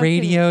like a a fucking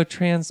radio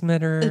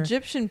transmitter,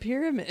 Egyptian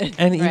pyramid.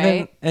 and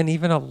Right?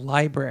 even a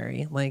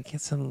library, like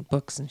some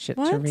books and shit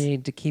to What?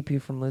 read to keep you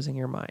from losing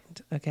your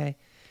mind. Okay.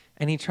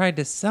 And he tried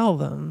to sell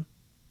them.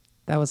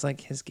 That was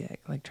like his gig,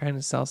 like trying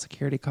to sell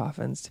security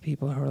coffins to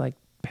people who were like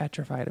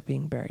petrified of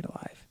being buried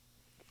alive.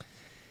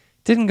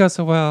 Didn't go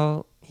so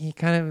well. He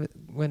kind of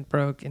went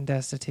broke and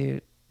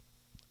destitute.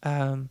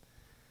 And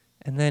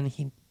then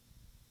he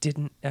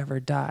didn't ever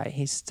die.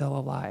 He's still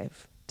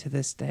alive to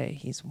this day.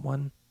 He's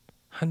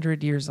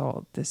 100 years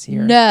old this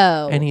year.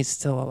 No. And he's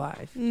still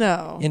alive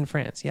No. in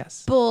France,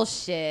 yes.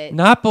 Bullshit.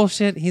 Not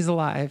bullshit. He's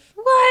alive.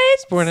 What?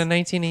 He's born in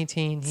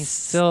 1918. He's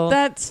still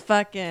That's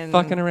fucking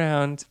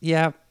around.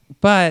 Yeah.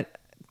 But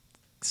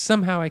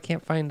somehow I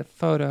can't find a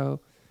photo.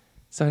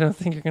 So I don't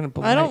think you're going to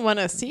believe I don't want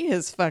to see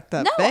his fucked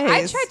up No, face.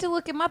 I tried to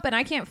look him up and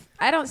I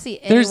don't see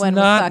anyone There's with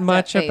not fucked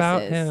much up about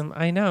faces. him.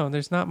 I know.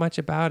 There's not much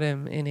about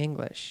him in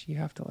English. You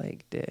have to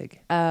like dig.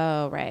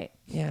 Oh, right.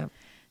 Yeah.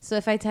 So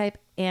if I type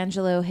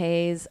Angelo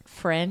Hayes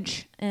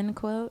French in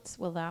quotes,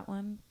 will that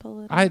one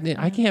pull it up?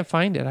 I can't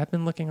find it. I've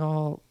been looking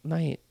all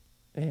night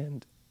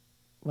and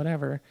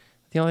whatever.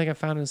 The only thing I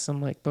found was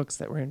some like books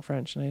that were in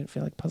French, and I didn't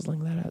feel like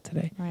puzzling that out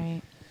today.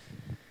 Right.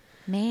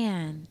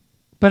 Man.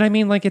 But I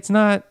mean, like, it's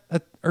not an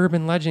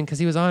urban legend because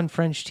he was on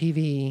French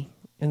TV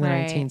in the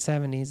Right.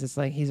 1970s. It's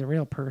like he's a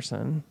real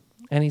person,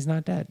 and he's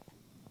not dead.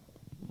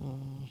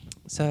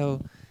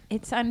 So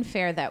It's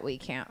unfair that we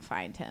can't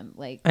find him.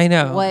 Like I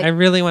know. what I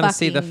really want to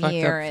see the fucking fucked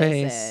year up is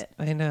face. it?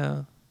 I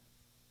know.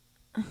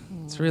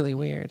 It's really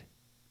weird.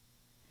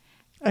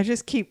 I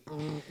just keep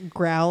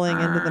growling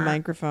into the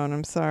microphone.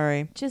 I'm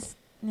sorry. Just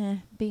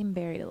being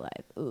buried alive.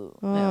 Ooh.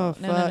 Oh, no,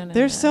 fuck. no, no, no,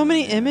 There's no, so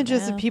many no,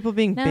 images no. of people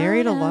being No,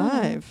 buried no.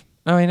 alive.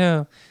 Oh, I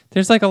know.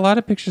 There's like a lot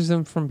of pictures of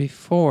him from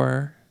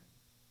before.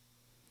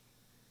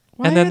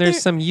 Why And then are there's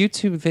there- some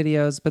YouTube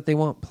videos, but they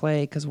won't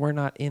play because we're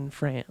not in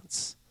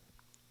France.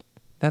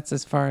 That's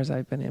as far as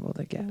I've been able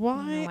to get. I don't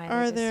Why know why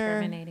are they're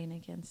there discriminating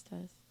against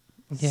us?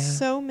 Yeah.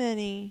 so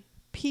many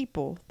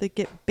people that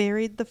get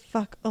buried the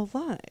fuck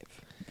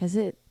alive? Because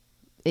it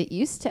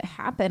used to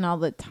happen all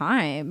the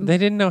time. They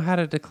didn't know how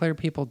to declare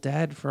people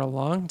dead for a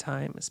long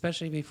time,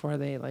 especially before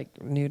they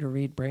like knew to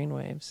read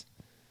brainwaves.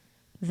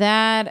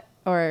 That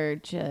or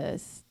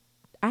just,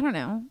 I don't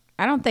know.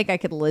 I don't think I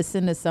could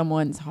listen to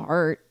someone's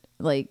heart.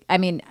 Like, I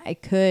mean, I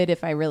could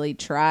if I really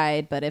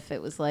tried, but if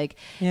it was like,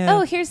 Yeah.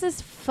 oh, here's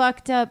this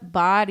fucked up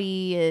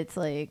body, it's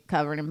like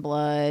covered in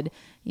blood.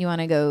 You want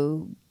to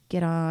go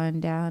get on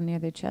down near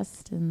the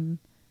chest and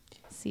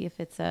see if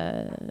it's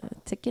a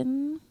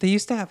ticking? They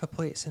used to have a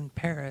place in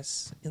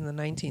Paris in the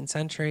 19th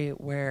century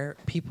where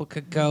people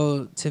could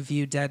go to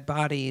view dead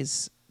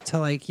bodies to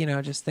like,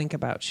 just think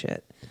about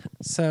shit.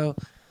 So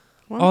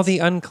all the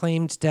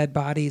unclaimed dead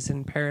bodies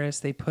in Paris,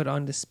 they put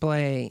on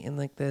display in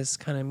like this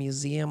kind of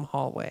museum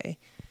hallway.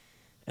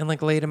 and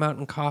like laid them out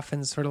in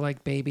coffins, sort of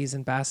like babies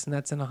in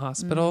bassinets in a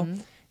hospital.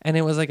 Mm-hmm. And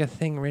it was like a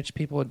thing rich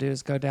people would do,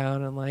 is go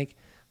down and like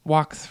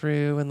walk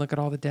through and look at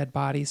all the dead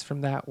bodies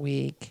from that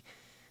week.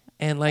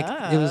 And like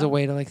it was a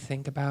way to like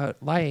think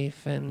about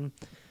life and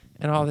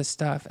all this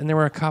stuff. And there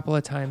were a couple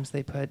of times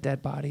they put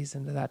dead bodies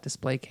into that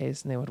display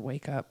case and they would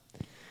wake up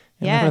and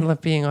Yeah. they wouldn't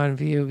let being on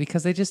view,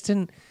 because they just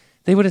didn't,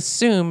 they would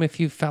assume if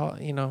you felt,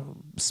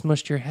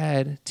 smushed your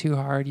head too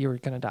hard, you were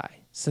going to die.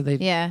 So they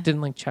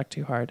didn't like check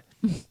too hard.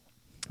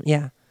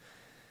 Yeah.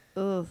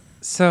 Ugh.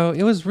 So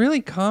it was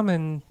really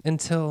common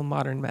until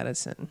modern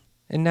medicine.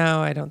 And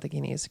now I don't think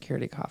you need a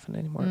security coffin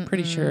anymore. I'm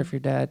pretty sure if you're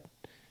dead,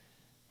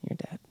 you're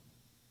dead.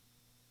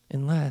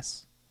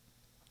 Unless.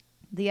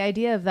 The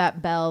idea of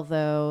that bell,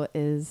 though,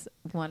 is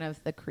one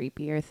of the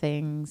creepier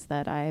things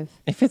that I've...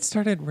 If it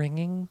started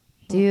ringing.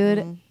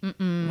 Dude,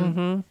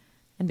 Mm-hmm.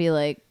 and be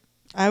like,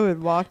 I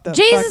would walk the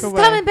Jesus fuck is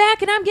away. coming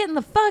back and I'm getting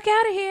the fuck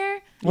out of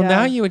here. Well, Yeah.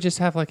 now you would just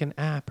have like an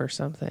app or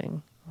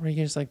something where you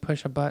can just like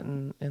push a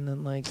button and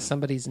then like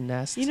somebody's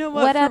nest. You know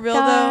what? What For up, real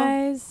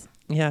guys?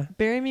 Yeah. though,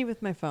 bury me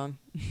with my phone.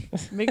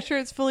 Make sure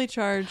it's fully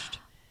charged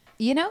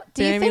You know,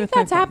 do Bury you me think with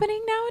my that's phone.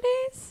 happening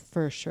nowadays?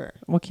 for sure.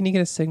 Well, can you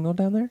get a signal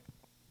down there?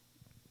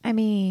 I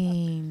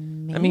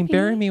mean, maybe. I mean,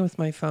 bury me with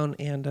my phone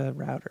and a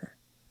router.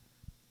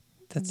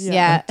 That's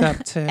Yeah. hooked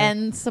up to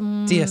and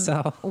some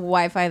DSL.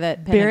 Wi-Fi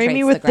that Bury penetrates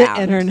me with the the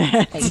ground.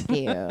 internet. Thank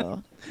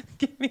you.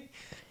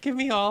 Give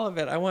me all of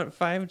it. I want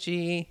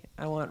 5G.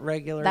 I want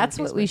regular. That's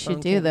in case what my we phone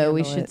should do, can't though.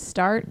 We handle should it.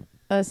 start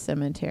a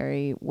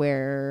cemetery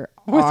where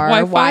With our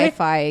Wi-Fi?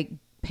 Wi-Fi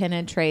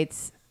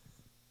penetrates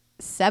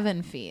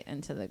 7 feet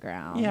into the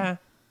ground. Yeah.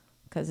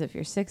 Because if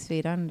you're 6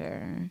 feet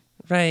under,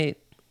 Right.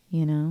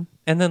 you know.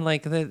 And then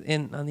like on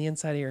the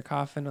inside of your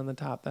coffin on the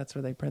top, that's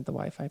where they print the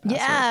Wi-Fi password.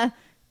 Yeah.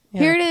 Yeah.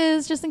 Here it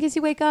is, just in case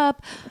you wake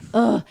up.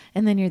 Ugh.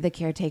 And then you're the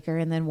caretaker,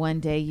 and then one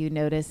day you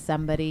notice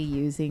somebody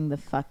using the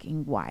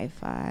fucking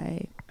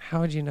Wi-Fi. How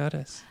would you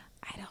notice?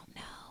 I don't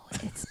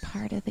know. It's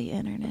part of the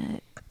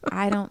internet.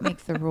 I don't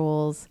make the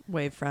rules.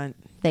 Wavefront.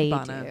 They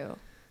Kibana. do.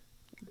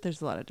 There's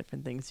a lot of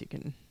different things you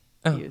can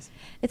Oh. use.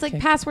 It's like Okay.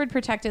 password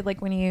protected,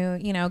 like when you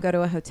go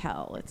to a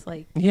hotel. It's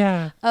like,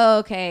 Yeah. oh,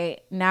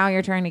 okay, now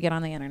you're trying to get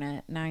on the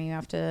internet. Now you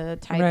have to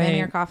type in Right.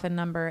 your coffin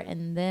number,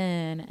 and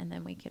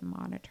then we can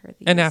monitor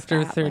these. And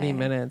after that 30 way.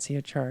 minutes, you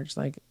charge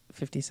like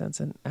 50 cents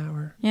an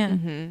hour. Yeah.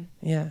 Mm-hmm.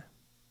 Yeah.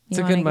 It's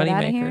You a good wanna money get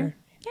outta maker. here?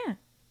 Yeah.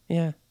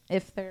 Yeah.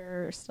 If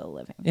they're still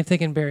living. If they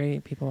can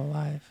bury people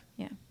alive.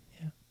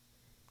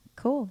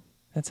 Cool.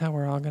 That's how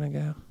we're all going to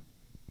go.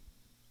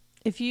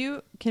 If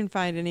you can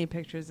find any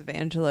pictures of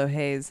Angelo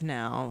Hayes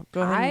now,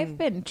 go ahead. I've and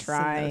been send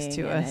trying those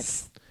to and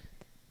us.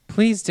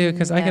 Please do,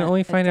 because I can No,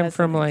 only it find him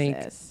from doesn't like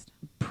exist.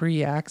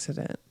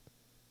 pre-accident.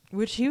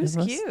 Which he was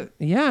Unless- cute.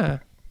 Yeah.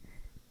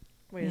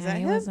 Wait, is Yeah, that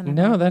he him? wasn't a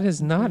No, bad that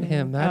is not dude.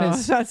 him. That I was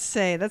is about to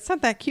say that's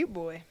not that cute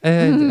boy.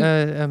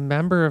 a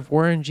member of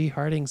Warren G.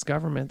 Harding's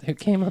government who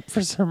came up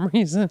for some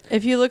reason.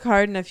 If you look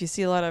hard enough, you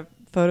see a lot of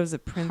photos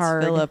of Prince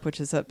Hard. Philip, which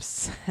is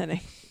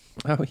upsetting.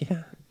 Oh,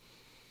 yeah.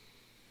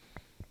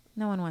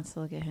 No one wants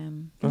to look at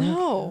him. Oh,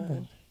 No,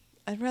 God.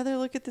 I'd rather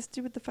look at this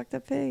dude with the fucked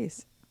up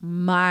face.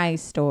 My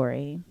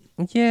story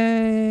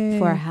Yay.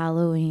 for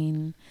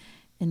Halloween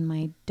in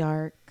my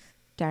dark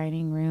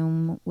dining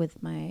room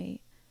with my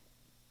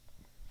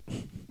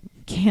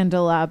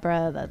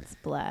candelabra that's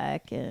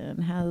black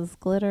and has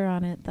glitter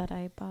on it that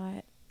I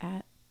bought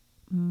at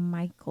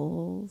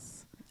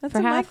Michael's. That's For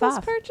a half Michael's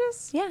off.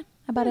 purchase. Yeah,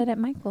 I bought it at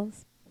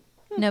Michael's.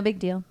 No big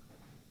deal.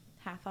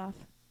 Half off.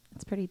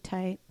 It's pretty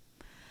tight.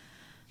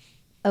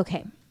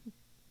 Okay.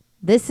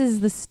 This is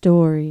the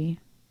story.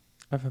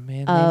 Of a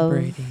man Of-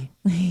 named Brady.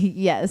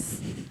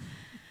 Yes.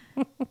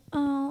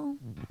 Oh.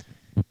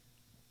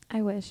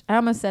 I wish. I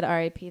almost said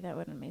R.I.P. That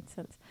wouldn't have made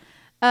sense.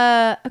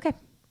 Okay.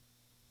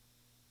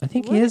 I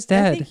think What? he is I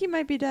dead. think he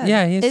might be dead.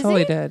 Yeah, he's Is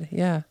totally he? dead.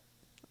 Yeah.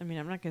 I mean,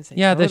 I'm not gonna say.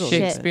 Yeah, the totally.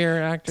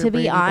 Shakespeare actor. To be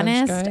Brady Bunch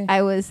honest, guy.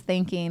 I was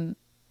thinking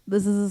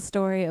this is a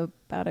story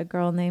about a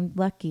girl named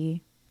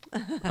Lucky.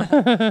 And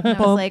I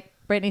was like,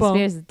 Britney bum,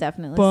 Spears is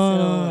definitely still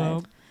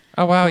alive.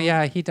 Oh, wow.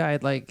 Yeah, he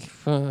died like,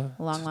 A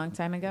long, long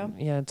time ago.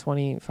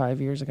 25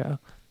 years ago.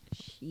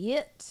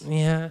 Shit.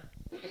 Yeah.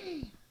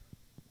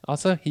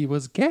 Also, he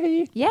was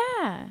gay.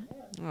 Yeah.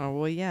 Oh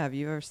well, yeah. Have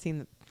you ever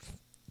seen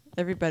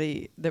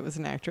everybody that was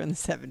an actor in the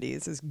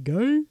 70s is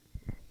gay?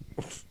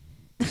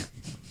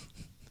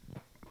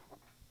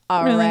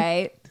 All Really?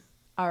 right.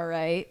 All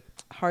right.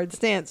 Hard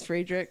stance,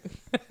 Friedrich.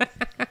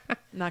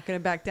 Not gonna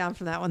back down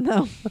from that one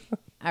though.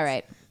 All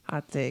right.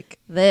 Hot take.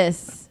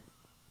 This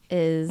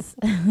is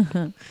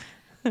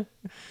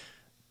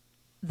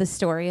the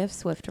story of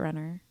Swift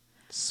Runner.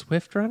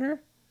 Swift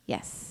Runner?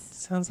 Yes.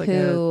 Sounds like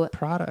Who a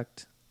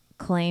product.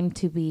 claimed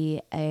to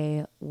be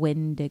a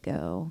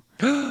Wendigo,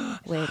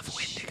 which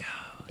Wendigos.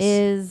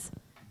 is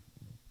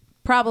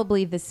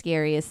probably the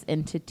scariest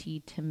entity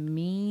to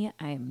me.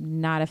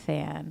 I'm not a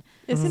fan.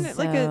 Isn't it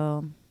like a?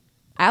 So,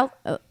 I'll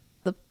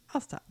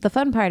I'll stop. the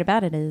fun part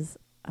about it is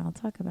I'll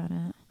talk about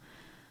it,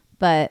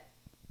 but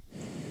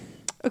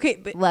Okay,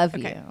 but love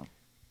okay. you.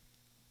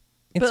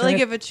 It's But like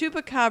right- if a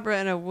chupacabra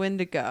and a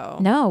Wendigo.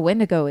 No,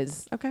 Wendigo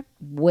is Okay.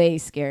 way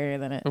scarier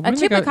than it. A A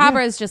Wendigo- chupacabra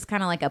yeah. is just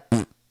kind of like a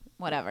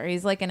whatever.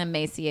 He's like an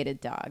emaciated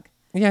dog.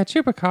 yeah,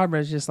 chupacabra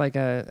is just like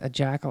a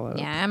jackalope.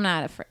 Yeah, I'm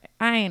not afraid.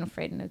 I ain't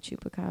afraid of no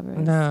chupacabras.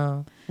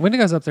 No,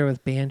 Wendigo's up there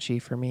with banshee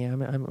for me.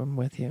 I'm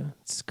with you.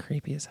 It's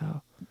creepy as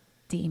hell.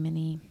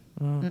 Demony.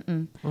 Mm.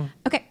 Mm-mm.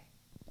 Okay.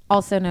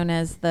 Also known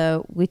as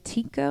the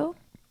Wetiko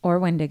or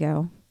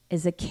Wendigo,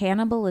 is a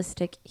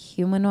cannibalistic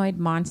humanoid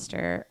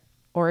monster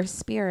or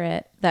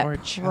spirit that Or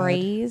chud.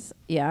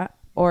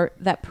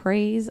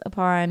 preys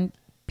upon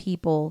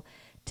people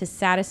to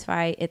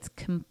satisfy its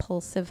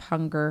compulsive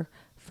hunger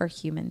for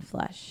human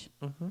flesh.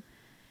 Mm-hmm.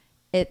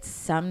 It's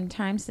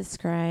sometimes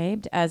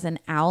described as an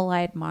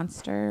owl-eyed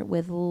monster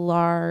with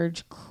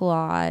large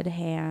clawed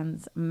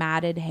hands,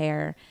 matted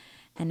hair,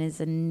 and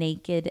is a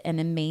naked and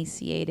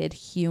emaciated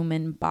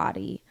human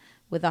body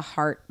with a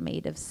heart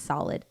made of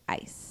solid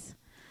ice.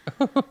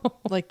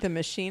 Like The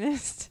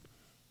Machinist.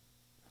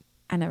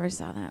 I never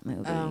saw that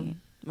movie,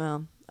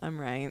 Well, I'm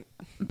right.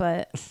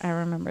 but I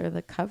remember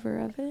the cover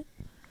of it.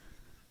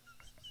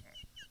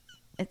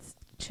 It's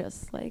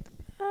just like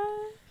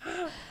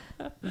that.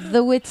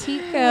 The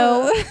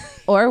Wetiko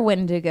or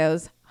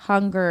Wendigo's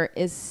hunger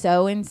is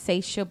so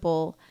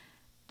insatiable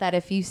that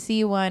if you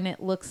see one,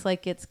 it looks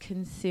like it's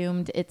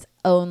consumed its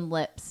own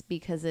lips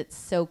because it's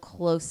so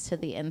close to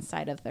the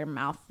inside of their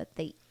mouth that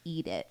they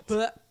eat it.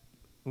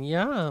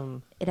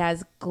 Yum. It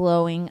has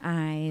glowing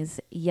eyes,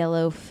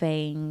 yellow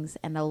fangs,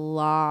 and a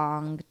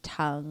long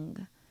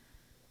tongue.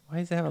 Why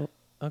does it have a?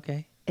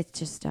 Okay. It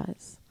just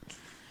does.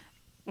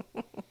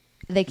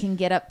 They can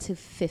get up to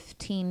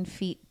 15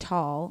 feet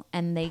tall,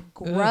 and they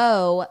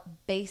grow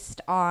based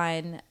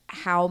on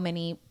how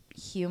many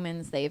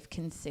humans they've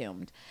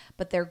consumed.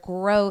 But their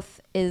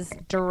growth is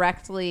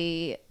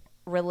directly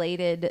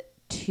related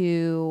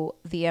to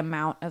the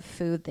amount of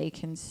food they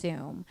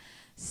consume.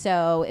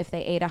 So if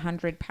they ate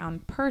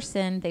 100-pound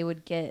person, they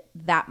would get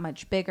that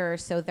much bigger.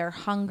 So their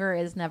hunger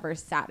is never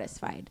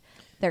satisfied.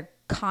 They're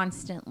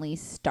constantly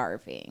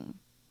starving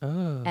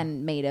Oh.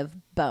 and made of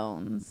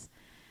bones.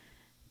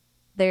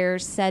 They're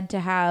said to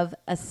have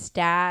a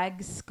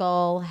stag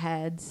skull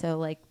head, so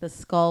like the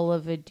skull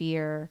of a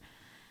deer,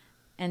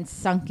 and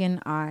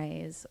sunken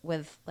eyes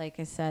with, like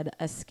I said,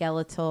 a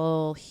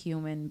skeletal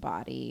human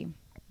body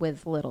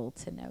with little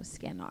to no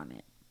skin on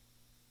it.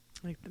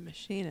 Like The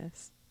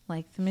Machinist.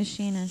 Like The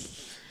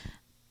Machinist.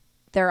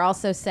 They're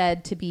also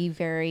said to be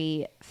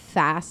very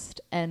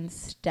fast and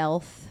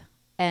stealth,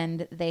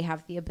 and they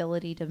have the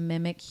ability to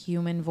mimic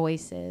human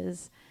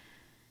voices,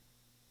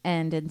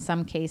 and in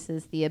some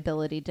cases, the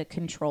ability to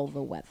control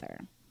the weather.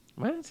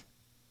 What? So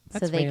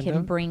That's they can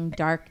random. bring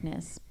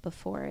darkness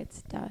before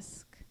it's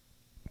dusk.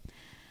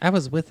 I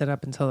was with it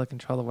up until the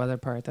control the weather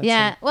part. That's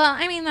Yeah, well,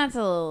 I mean, that's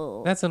a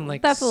little... That's some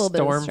like That's a little bit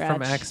of a Storm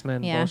from stretch.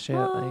 X-Men Yeah. bullshit.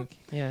 Well, Like,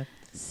 yeah.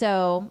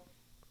 So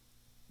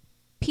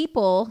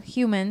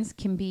humans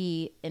can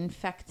be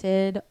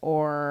infected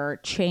or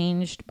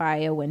changed by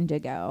a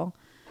Wendigo.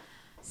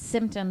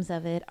 Symptoms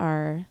of it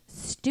are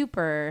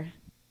stupor,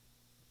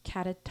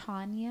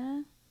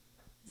 catatonia.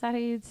 Is that how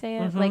you'd say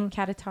it? Mhm. Like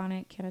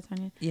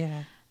catatonia?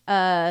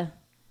 Yeah.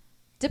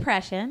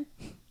 Depression,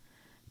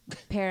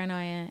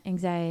 paranoia,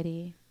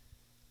 anxiety,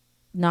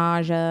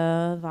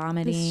 nausea,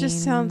 vomiting. This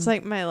just sounds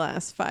like my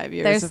last 5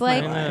 years There's of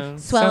like- my I life. know.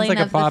 swelling Sounds like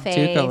of a Bob the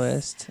Tuca face,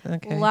 list.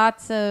 Okay.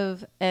 lots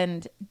of,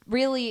 and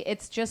really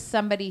it's just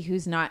somebody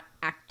who's not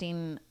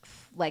acting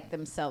like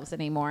themselves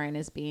anymore and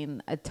is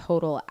being a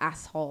total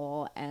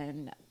asshole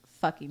and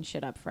fucking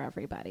shit up for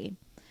everybody.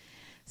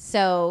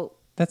 So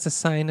That's a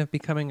sign of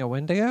becoming a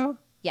Wendigo?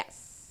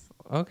 yes,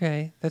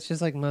 Okay. That's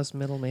just like most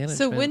middle management.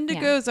 So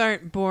Wendigos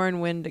aren't born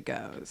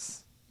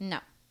Wendigos. no,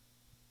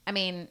 I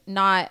mean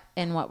not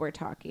in what we're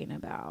talking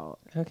about.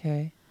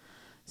 Okay.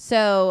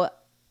 So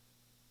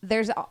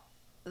they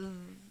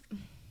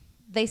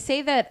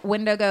say that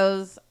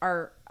Wendigos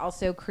are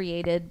also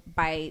created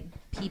by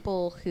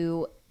people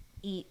who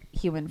eat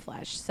human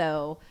flesh.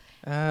 So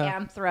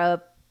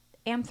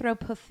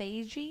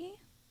anthropophagy.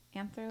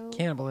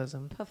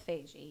 Cannibalism.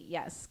 Anthropophagy,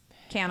 yes.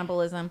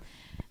 Cannibalism.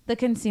 The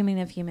consuming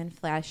of human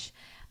flesh.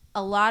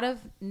 A lot of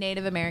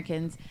Native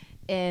Americans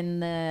in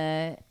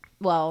the,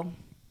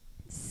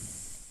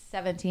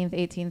 17th,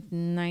 18th,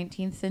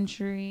 19th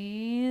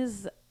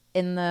centuries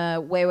in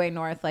the way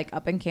north, like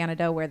up in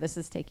Canada, where this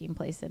is taking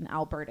place in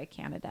Alberta,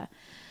 Canada.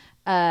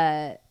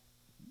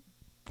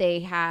 They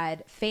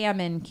had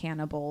famine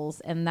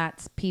cannibals, and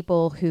that's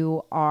people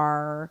who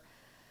are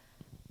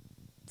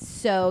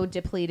so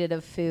depleted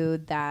of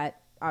food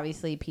that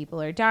obviously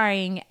people are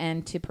dying,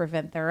 and to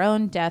prevent their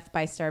own death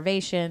by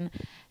starvation,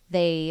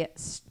 they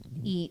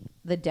eat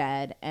the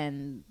dead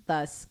and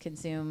thus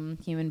consume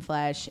human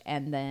flesh,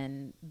 and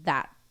then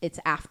it's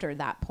after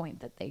that point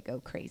that they go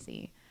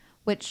crazy,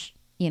 which,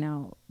 you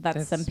know,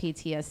 that's some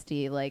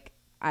PTSD. Like,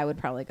 I would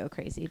probably go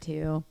crazy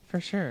too. For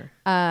sure.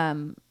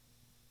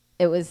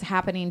 It was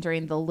happening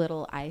during the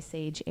Little Ice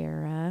Age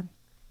era,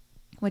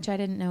 which I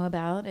didn't know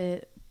about.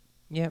 It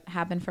Yep.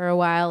 happened for a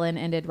while and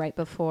ended right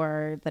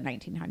before the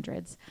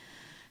 1900s.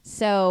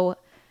 So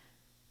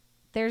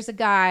there's a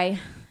guy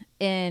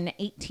in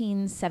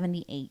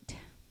 1878.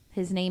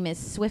 His name is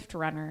Swift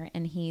Runner,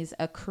 and he's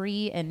a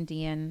Cree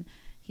Indian.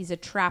 He's a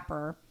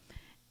trapper,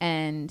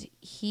 and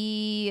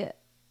he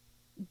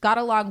got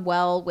along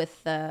well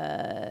with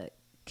the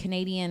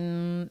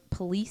Canadian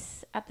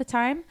police at the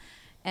time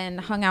and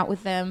hung out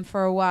with them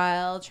for a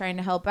while, trying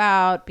to help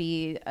out,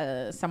 be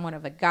somewhat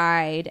of a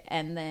guide.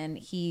 And then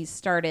he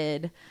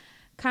started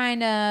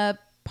kind of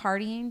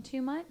partying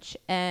too much,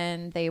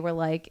 and they were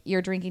like,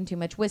 "You're drinking too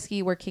much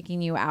whiskey. We're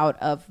kicking you out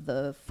of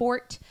the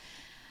fort."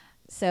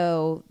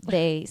 So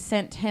they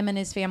sent him and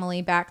his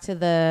family back to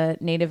the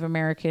Native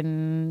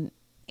American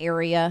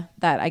area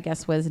that I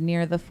guess was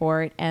near the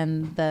fort,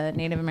 and the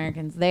Native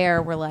Americans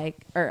there were like,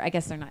 or I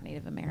guess they're not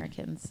Native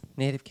Americans,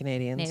 Native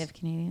Canadians. Native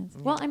Canadians.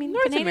 Well, I mean,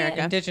 North Canadian,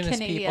 America. Indigenous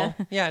Canada.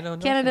 people. Yeah, no,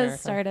 North Canada's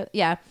America. started,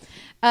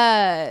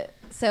 yeah.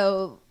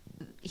 So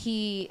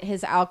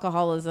his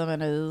alcoholism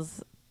and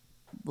his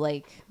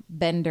like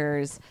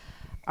benders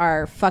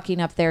are fucking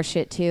up their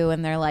shit too,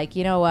 and they're like,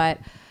 you know what?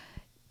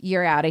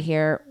 You're out of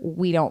here.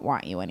 We don't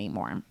want you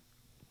anymore.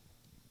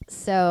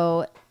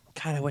 So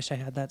God, I wish I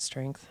had that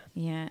strength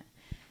yeah,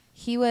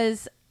 he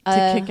was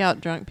To kick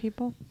out drunk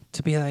people?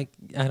 to be like,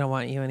 I don't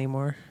want you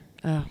anymore.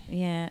 Oh.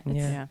 yeah,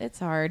 Yeah. it's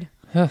hard.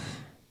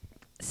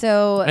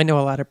 So I know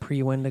a lot of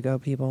pre-Wendigo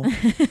people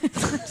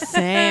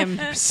Same.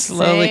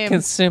 slowly Same.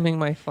 consuming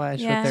my flesh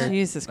Yeah. with their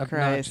Jesus Christ.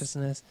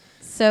 obnoxiousness.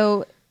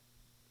 So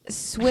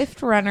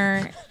Swift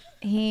Runner,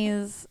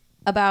 he's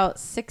about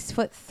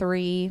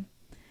 6'3".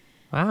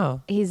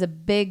 Wow. He's a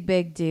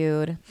big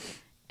dude.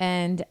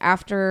 And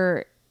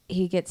after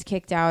he gets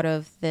kicked out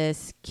of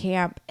this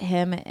camp,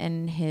 him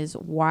and his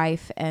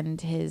wife and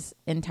his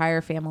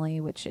entire family,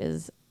 which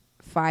is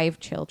 5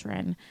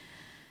 children,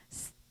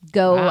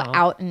 go Wow.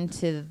 out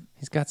into...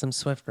 He's got some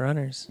swift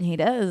runners. He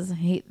does.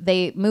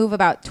 They move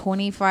about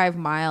 25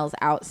 miles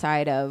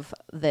outside of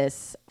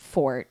this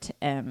fort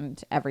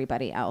and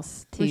everybody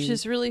else. Which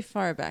is really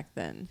far back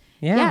then.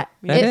 Yeah,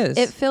 that is.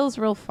 It feels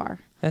real far.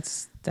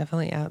 That's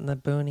definitely out in the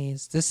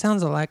boonies. This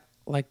sounds a lot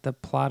like the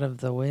plot of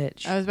The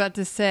Witch. I was about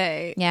to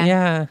say, Yeah.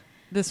 Yeah.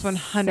 this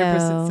 100%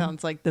 So-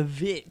 sounds like The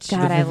Vitch.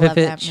 God, The I love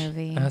that Vivitch.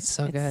 movie. Oh, it's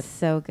so good.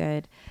 So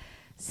good.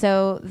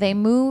 So they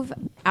move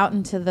out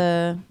into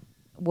the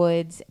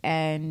woods,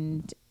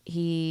 and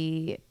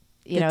he,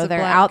 Gets a they're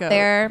black out goat.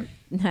 there.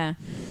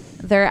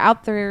 They're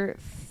out there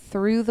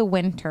through the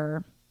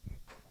winter.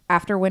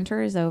 After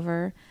winter is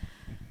over,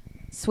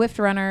 Swift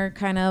Runner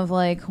kind of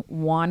like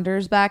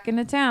wanders back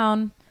into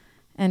town,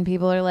 and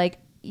people are like,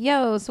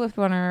 "Yo, Swift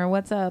Runner,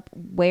 what's up?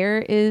 Where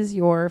is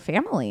your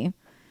family?"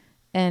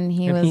 And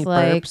he And was he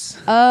like, burps.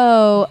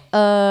 "Oh,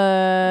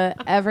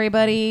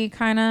 everybody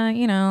kind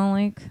of,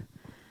 like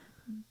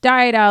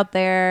died out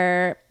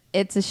there.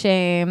 It's a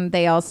shame.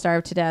 They all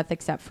starved to death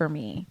except for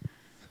me."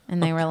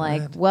 And they were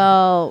like, God.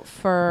 "Well,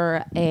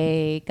 for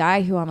a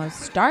guy who almost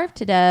starved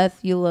to death,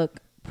 you look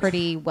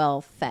pretty well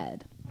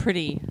fed,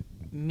 Pretty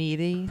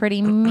meaty.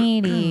 pretty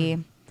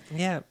meaty."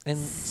 Yeah. And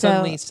So-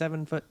 suddenly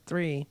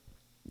 7'3".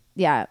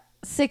 Yeah,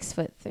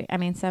 6'3". I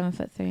mean,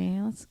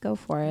 7'3". Let's go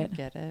for it.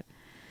 Get it.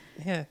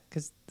 Yeah,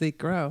 because they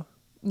grow.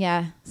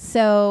 Yeah.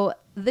 So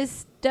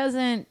this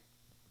doesn't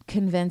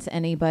convince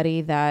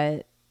anybody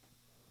that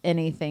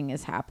anything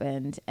has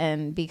happened.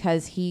 And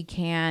because he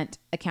can't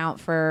account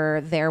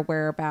for their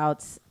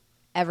whereabouts,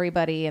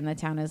 everybody in the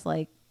town is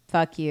like,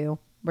 "Fuck you.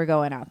 We're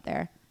going out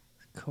there."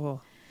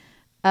 Cool.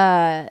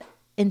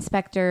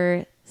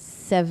 Inspector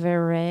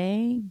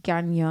Séverin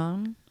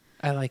Gagnon,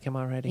 I like him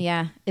already.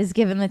 yeah, is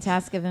given the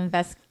task of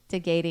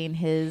investigating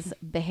his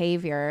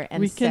behavior.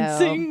 And we can so,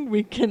 sing,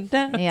 we can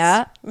dance.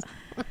 Yeah.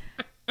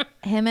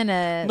 Him and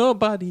a...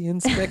 Nobody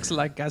inspects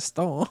like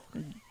Gaston.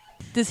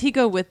 Does he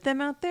go with them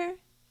out there?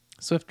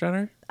 Swift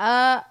runner?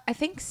 I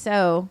think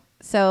so.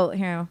 So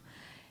here,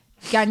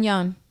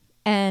 Gagnon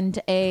and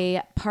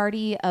a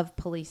party of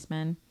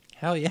policemen,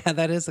 Hell yeah,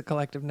 that is a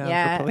collective noun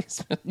Yeah. for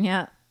policemen.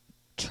 yeah,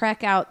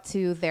 trek out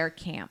to their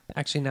camp.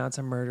 Actually, now it's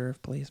a murder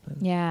of policemen.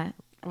 Yeah,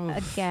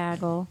 a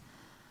gaggle.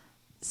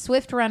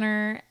 Swift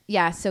Runner,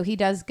 yeah, so he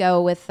does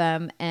go with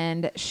them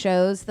and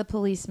shows the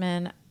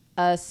policeman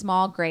a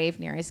small grave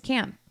near his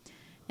camp.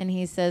 And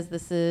he says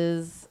this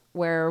is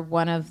where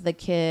one of the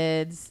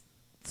kids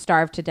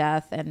starved to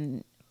death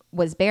and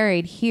was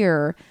buried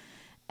here.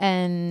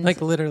 And Like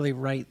literally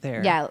right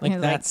there. yeah, like he's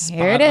that like, spot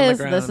here it on the is.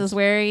 This ground. is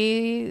where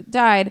he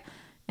died,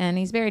 and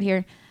he's buried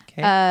here.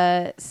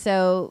 Okay.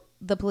 So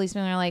the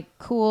policemen are like,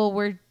 "Cool,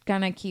 we're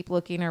gonna keep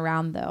looking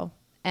around though,"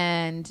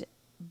 and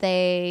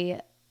they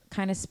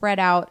kind of spread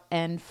out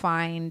and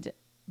find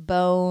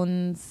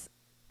bones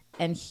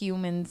and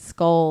human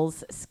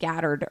skulls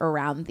scattered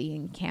around the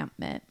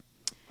encampment.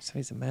 So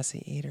he's a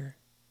messy eater.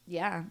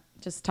 Yeah,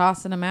 just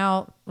tossing them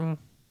out. Mm.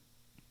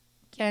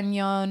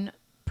 Gagnon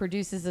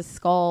produces a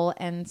skull,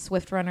 and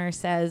Swift Runner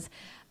says,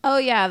 "Oh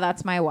yeah,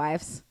 that's my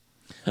wife's."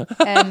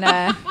 And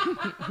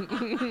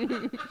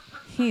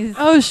he's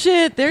Oh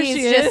shit, there he's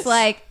she is. just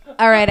like,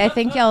 "All right, I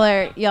think y'all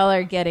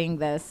are getting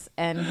this."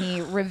 And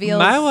he reveals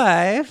My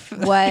wife.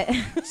 what.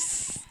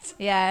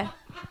 Yeah,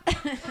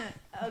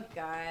 Oh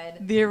God.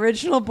 The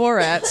original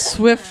Borat,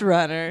 Swift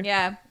Runner.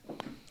 Yeah.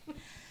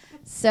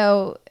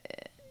 So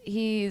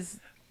he's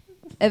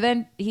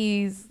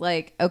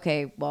like,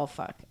 okay, well,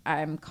 fuck,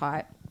 I'm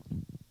caught.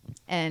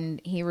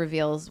 And he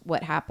reveals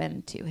what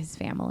happened to his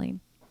family.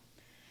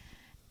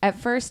 At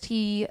first,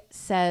 he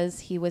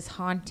says he was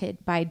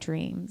haunted by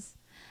dreams,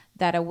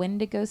 that a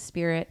Wendigo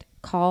spirit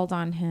called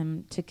on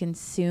him to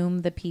consume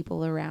the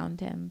people around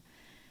him.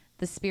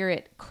 The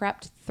spirit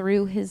crept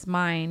through his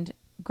mind,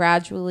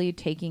 gradually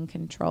taking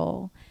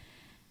control.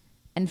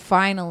 And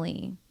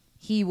finally,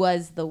 he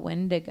was the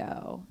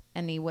Wendigo,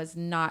 and he was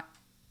not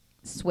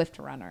Swift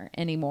Runner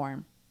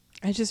anymore.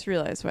 I just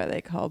realized why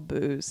they call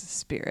booze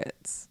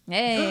spirits.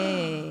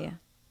 Hey.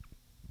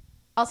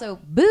 Also,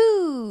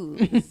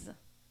 booze.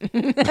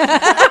 Like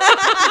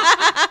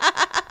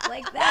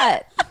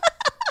that.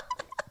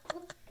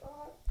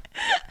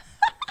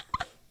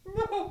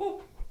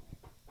 No.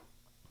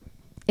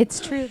 It's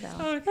true,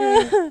 though.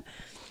 Okay.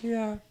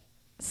 Yeah.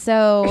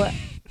 So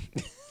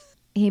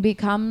he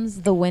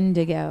becomes the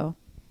Wendigo,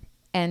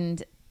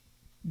 and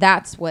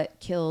that's what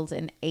killed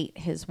and ate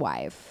his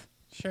wife.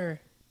 Sure.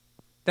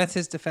 That's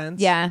his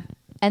defense? Yeah.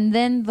 And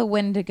then the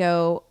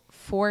Wendigo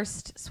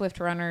forced Swift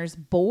Runner's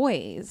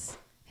boys,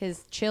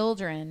 his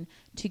children,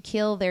 to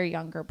kill their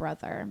younger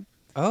brother.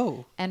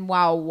 Oh. And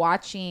while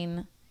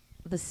watching,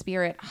 the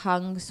spirit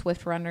hung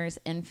Swift Runner's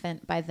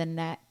infant by the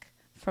neck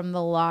from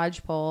the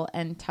lodgepole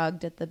and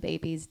tugged at the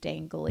baby's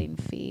dangling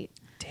feet.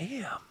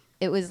 Damn.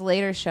 It was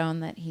later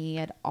shown that he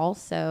had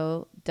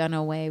also done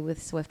away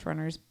with Swift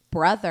Runner's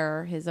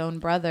brother, his own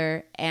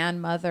brother,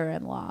 and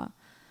mother-in-law,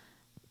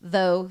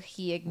 though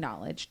he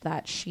acknowledged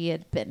that she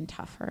had been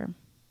tougher.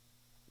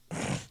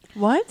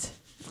 What?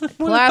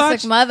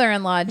 Classic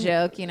mother-in-law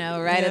joke, right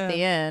Yeah. at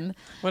the end.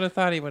 Would have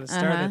thought he would have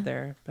started Uh-huh.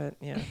 there, but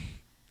yeah.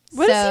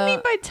 What does So, he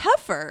mean by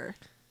tougher?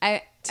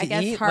 I To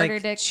guess eat, harder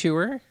like to...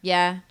 chewer?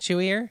 Yeah,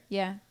 Chewier?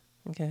 yeah.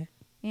 Okay.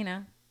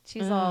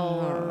 She's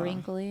all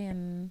wrinkly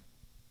and...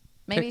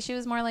 Maybe she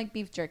was more like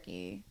beef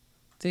jerky.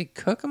 Did he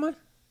cook them?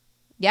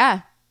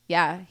 Yeah. He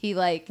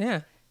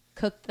Yeah.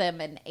 cooked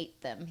them and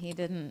ate them. He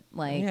didn't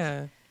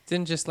Yeah.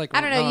 Didn't just like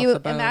I don't run know. off You the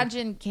bone.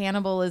 imagine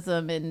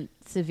cannibalism in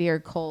severe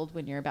cold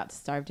when you're about to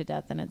starve to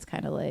death, and it's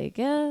kind of like,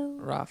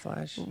 raw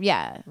flesh.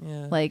 yeah,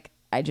 Yeah. like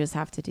I just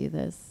have to do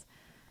this.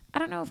 I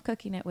don't know if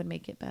cooking it would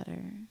make it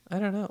better. I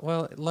don't know.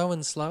 Well, low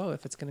and slow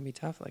if it's going to be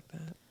tough like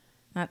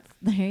that.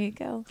 There you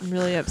go. I'm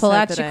really upset Pull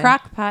out that your I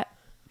crock pot.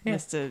 Yeah.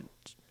 missed a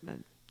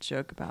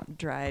joke about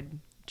dried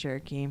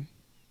jerky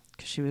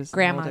because she was an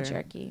Grandma older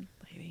jerky.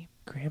 lady.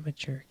 Grandma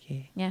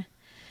jerky. Yeah.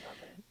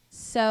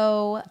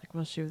 So Like,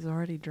 well, she was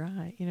already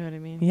dry. You know what I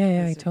mean? Yeah,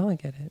 I Those are totally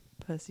get it.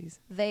 Pussies.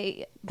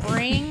 they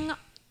bring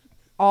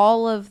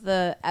all of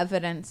the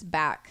evidence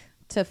back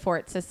to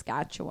Fort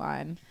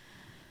Saskatchewan.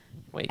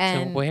 Wait,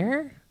 And- so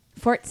where?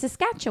 Fort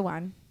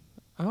Saskatchewan.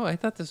 Oh, I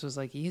thought this was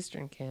like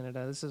Eastern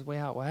Canada. This is way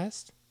out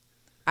west.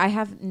 I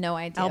have no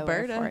idea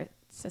Alberta. where Fort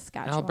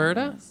Saskatchewan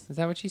Alberta? is. Is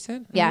that what she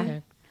said? Yeah.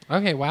 Okay.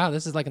 Okay, wow.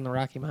 This is like in the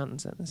Rocky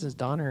Mountains. This is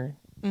Donner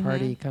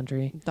Party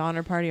country.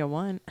 Donner Party of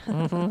one.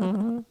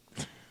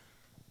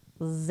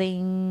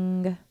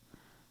 Zing.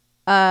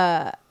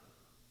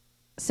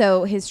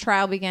 So his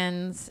trial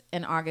begins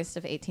in August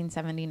of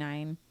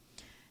 1879.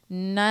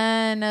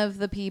 None of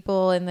the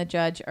people in the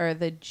judge or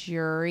the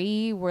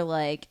jury were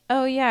like,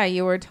 "Oh yeah,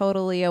 you were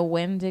totally a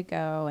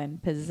Wendigo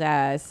and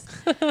possessed."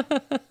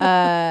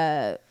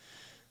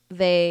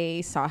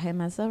 They saw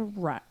him as a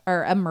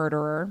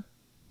murderer,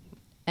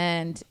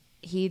 and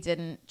he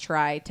didn't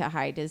try to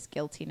hide his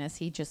guiltiness.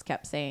 He just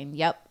kept saying,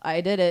 "Yep,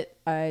 I did it.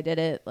 I did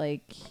it."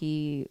 Like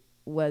he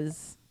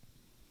was,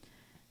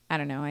 I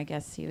don't know. I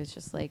guess he was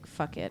just like,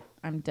 "Fuck it,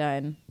 I'm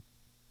done."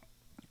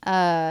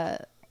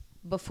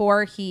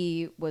 Before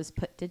he was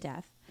put to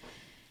death,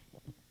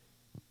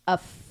 a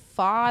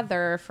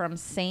father from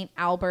St.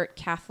 Albert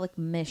Catholic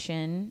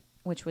Mission,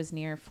 which was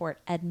near Fort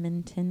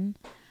Edmonton,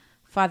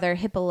 Father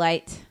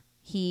Hippolyte,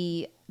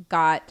 he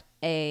got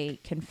a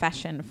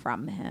confession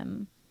from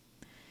him.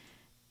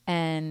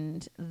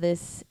 And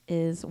this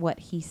is what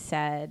he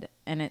said,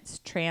 and it's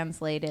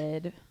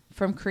translated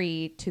from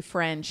Cree to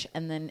French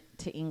and then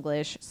to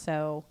English.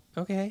 So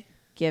Okay.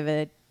 give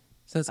it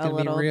So it's a going to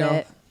be little real.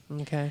 bit.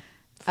 Okay.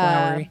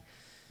 Flowery.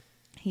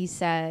 He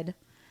said,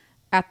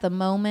 "At the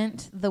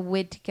moment, the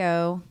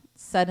Wendigo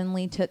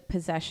suddenly took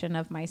possession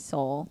of my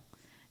soul,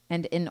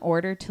 and in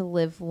order to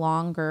live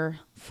longer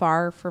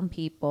far from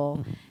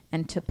people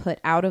and to put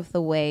out of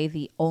the way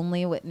the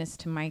only witness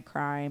to my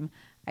crime,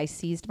 I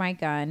seized my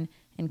gun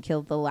and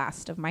killed the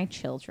last of my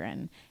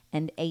children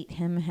and ate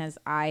him as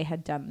I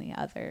had done the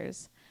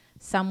others.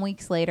 Some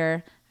weeks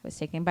later, I was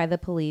taken by the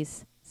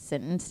police,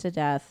 sentenced to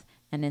death,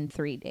 and in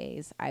 3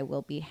 days I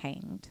will be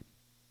hanged."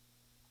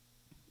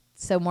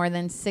 So more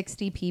than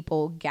 60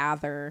 people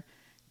gather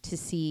to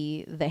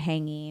see the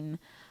hanging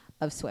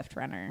of Swift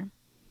Runner.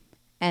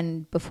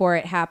 And before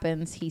it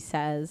happens, he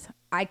says,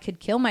 "I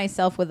could kill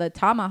myself with a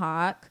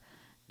tomahawk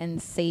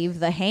and save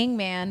the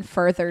hangman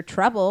further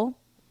trouble."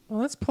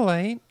 Well, that's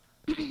polite.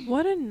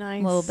 What a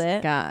nice Little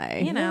bit.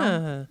 guy. You know,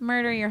 Yeah.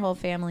 murder your whole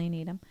family,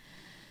 need him.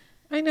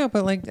 I know,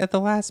 but like at the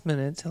last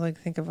minute to like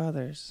think of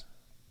others.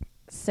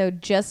 So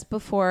just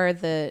before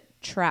the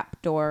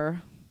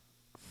trapdoor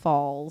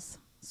falls,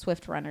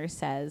 Swift Runner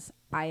says,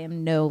 "I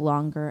am no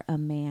longer a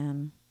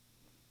man."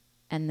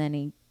 And then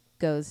he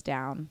goes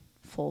down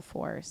full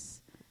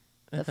force,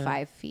 the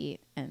 5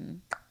 feet,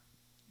 and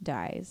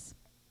dies.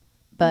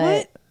 But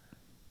what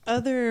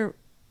other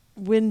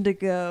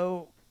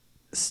Wendigo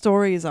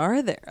stories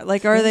are there?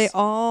 Like, are they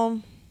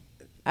all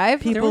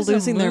people There was a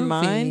losing their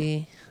mind?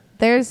 movie.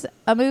 there's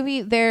a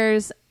movie,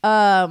 there's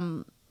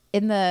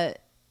in the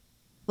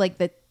like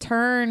the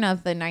turn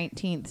of the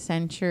 19th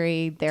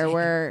century, there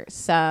were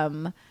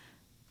some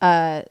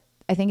I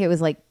think it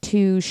was like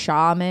 2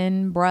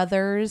 shaman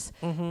brothers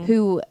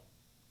who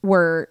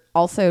were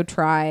also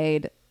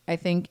tried, I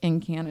think, in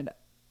Canada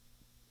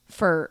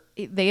for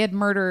they had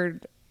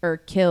murdered or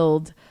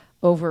killed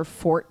over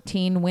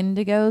 14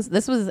 Wendigos.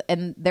 This was,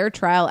 and their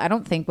trial I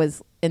don't think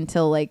was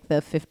until like the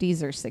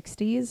 50s or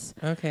 60s.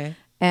 Okay.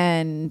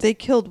 And They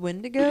killed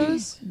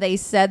Wendigos? they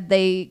said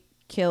they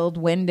killed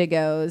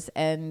Wendigos,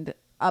 and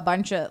a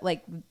bunch of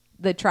like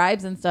the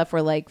tribes and stuff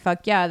were like,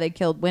 fuck yeah, they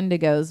killed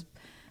Wendigos,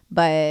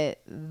 but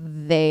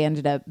they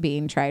ended up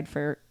being tried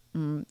for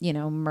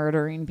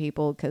murdering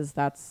people, because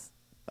that's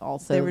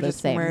also They were the just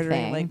same murdering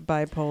thing. like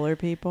bipolar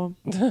people.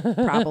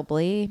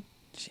 Probably.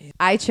 Jeez.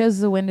 I chose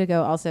the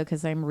Wendigo also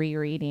because I'm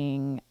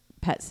rereading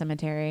Pet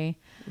Cemetery,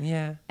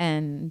 Yeah.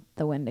 and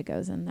the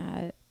Wendigos in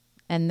that,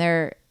 and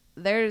they're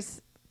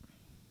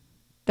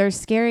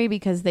scary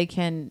because they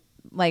can,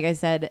 like I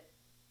said,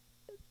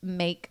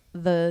 make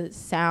the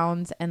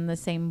sounds and the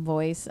same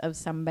voice of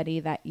somebody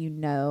that you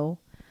know.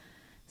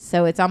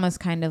 So it's almost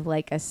kind of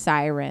like a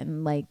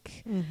siren,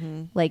 like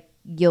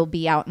you'll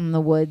be out in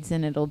the woods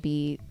and it'll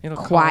be It'll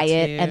call to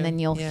quiet, you. and then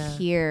you'll Yeah.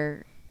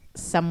 hear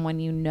someone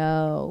you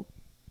know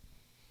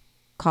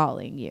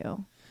calling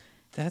you.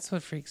 That's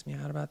what freaks me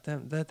out about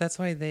them. That's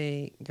why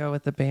they go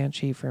with the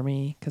banshee for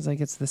me, because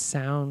like it's the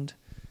sound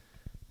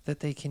that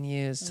they can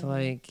use to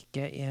like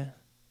get you.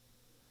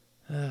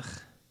 Ugh.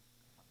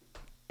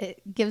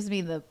 It gives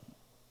me the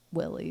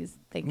willies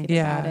thinking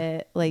Yeah. about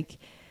it. Like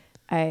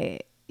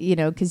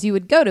because you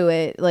would go to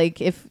it,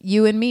 like if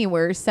you and me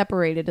were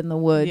separated in the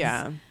woods,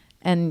 Yeah.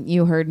 and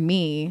you heard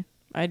me,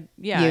 I'd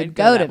You'd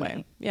go that to way.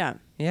 me. Yeah.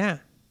 Yeah.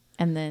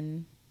 and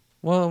then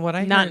Well, what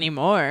I Not heard,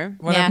 anymore.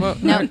 what yeah, I,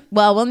 what, no,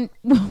 well,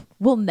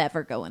 we'll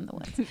never go in the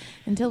woods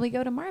until we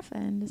go to Marfa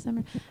in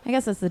December. I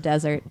guess that's the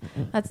desert.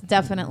 That's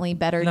definitely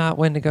better. not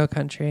Wendigo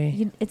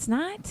country. It's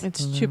not.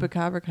 It's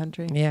Chupacabra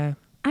country. Yeah.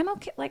 I'm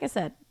okay. Like I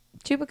said,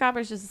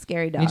 Chupacabra's just a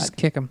scary dog. You just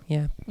kick them.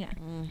 Yeah. Yeah.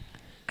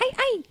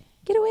 I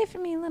get away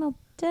from me, little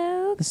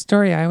dog. The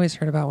story I always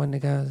heard about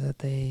Wendigo is that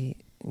they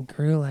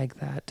grew like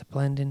that to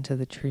blend into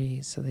the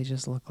trees, so they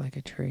just look like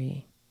a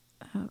tree.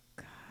 Oh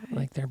God.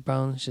 Like their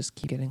bones just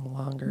keep getting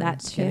longer That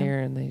and too. skinnier,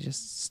 and they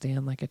just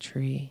stand like a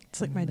tree.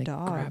 It's like and my they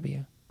dog. grab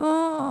you.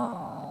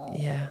 Oh,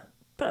 Yeah.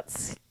 that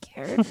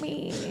scared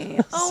me.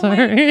 Oh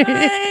Sorry.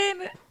 my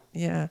God.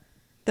 Yeah.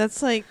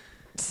 That's like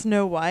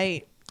Snow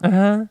White.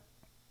 Uh-huh.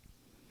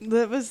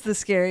 That was the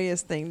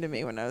scariest thing to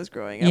me when I was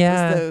growing up.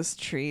 Yeah. Was those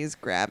trees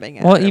grabbing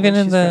at Well, her even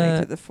when in she's running the-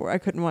 through the forest. I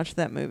couldn't watch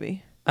that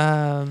movie.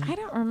 I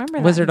don't remember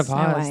that Wizard in of Snow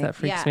Oz, White. that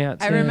freaks Yeah, me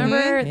out, I too.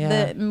 remember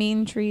Yeah. the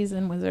mean trees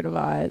in Wizard of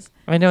Oz.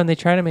 I know, and they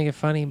try to make it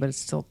funny, but it's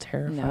still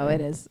terrifying. No,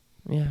 it is.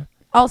 Yeah.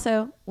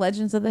 Also,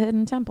 Legends of the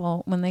Hidden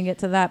Temple, when they get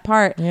to that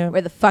part Yeah.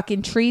 where the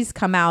fucking trees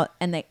come out,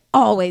 and they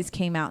always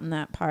came out in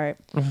that part.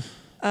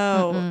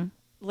 Oh,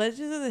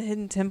 Legends of the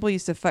Hidden Temple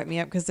used to fuck me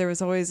up because there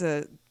was always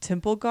a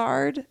temple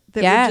guard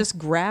that Yeah. would just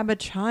grab a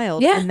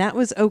child, Yeah. and that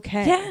was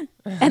okay. Yeah.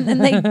 And then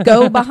they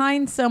go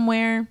behind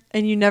somewhere.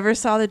 And you never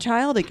saw the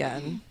child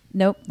again.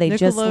 Nope, they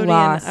just Nickelodeon,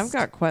 lost. I've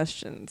got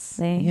questions.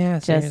 They Yeah,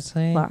 just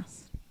seriously.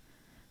 lost.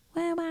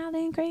 Well, wild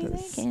and crazy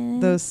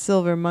kids. Those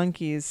silver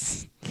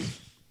monkeys.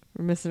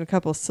 We're missing a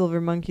couple silver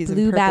monkeys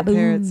blue and purple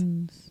parrots.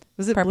 baboons.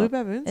 Was it Purple. blue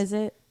baboons? Is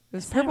it? It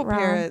was is that purple wrong?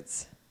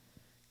 parrots.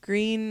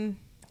 Green.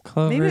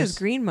 Clovers. Maybe it was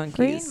green monkeys.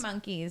 Green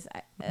monkeys.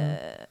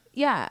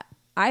 Yeah,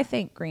 I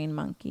think green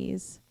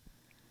monkeys.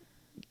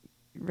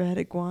 Red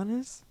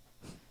iguanas.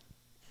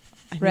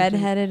 I need to-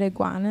 Red-headed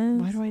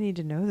iguanas. Why do I need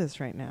to know this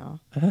right now?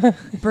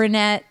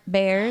 Brunette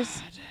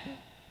bears.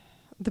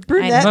 The I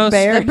brunette know. The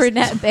bears.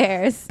 brunette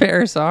bears.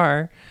 Bears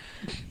are.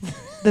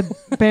 The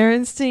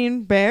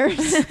Berenstein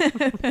Bears.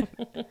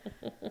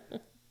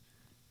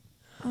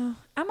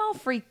 I'm all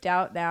freaked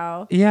out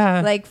now.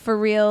 Yeah. Like for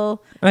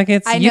real. Like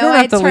it's I you know don't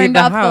I have to leave turned the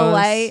off house. the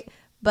light,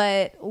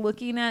 but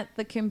looking at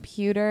the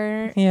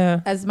computer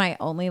Yeah. as my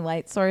only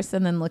light source,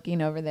 and then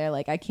looking over there,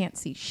 like I can't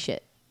see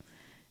shit,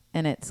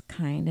 and it's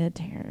kind of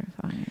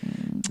terrifying.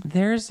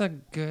 There's a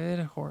good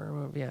horror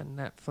movie on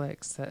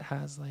Netflix that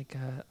has like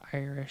a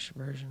Irish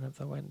version of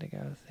the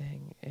Wendigo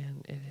thing,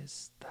 and it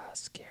is the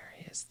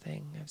scariest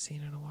thing I've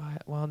seen in a while.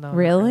 Well, no, not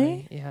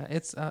Really? Yeah,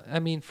 it's. I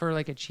mean, for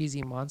like a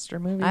cheesy monster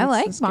movie, I it's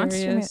like the monster.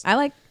 scariest.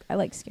 I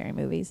like scary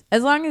movies,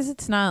 as long as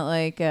it's not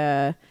like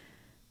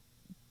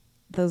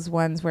those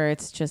ones where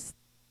it's just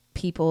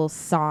people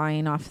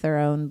sawing off their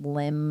own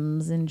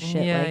limbs and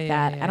shit Yeah, like yeah,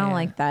 that. yeah, I don't yeah.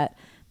 like that.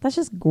 That's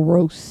just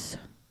gross.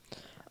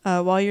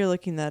 While you're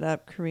looking that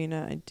up,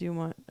 Karina, I do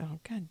want. Oh,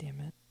 God damn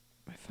it.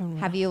 My phone went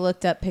Have you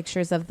looked up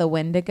pictures of the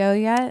Wendigo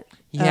yet?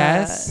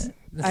 Yes.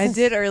 I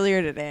did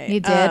earlier today. You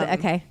did?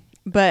 Okay.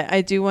 But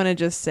I do want to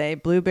just say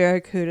blue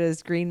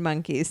barracudas, green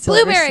monkeys,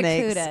 silver Blue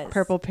snakes, barracudas.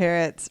 purple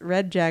parrots,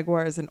 red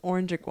jaguars, and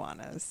orange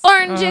iguanas.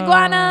 Orange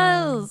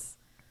iguanas.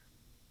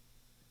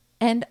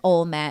 And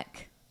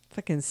Olmec.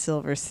 Fucking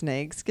silver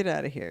snakes. Get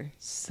out of here.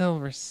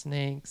 Silver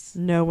snakes.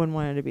 No one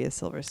wanted to be a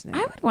silver snake.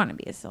 I would want to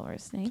be a silver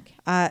snake.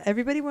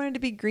 Everybody wanted to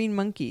be green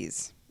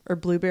monkeys or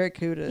blue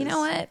barracudas. You know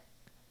what?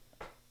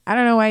 I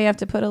don't know why you have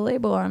to put a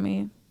label on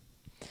me.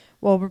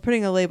 Well, we're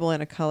putting a label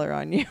and a color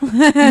on you.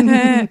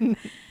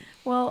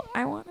 Well,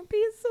 I want to be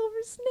a silver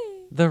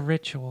snake. The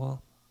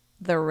ritual.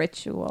 The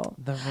Ritual.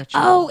 The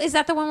ritual. Oh, is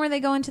that the one where they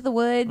go into the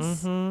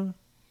woods? Mm-hmm.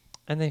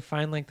 And they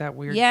find like that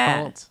weird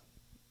Yeah. cult.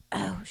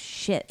 Oh,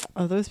 shit.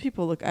 Oh, those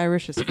people look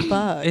Irish as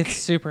fuck. It's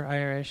super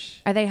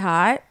Irish. Are they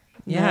hot?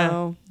 Yeah.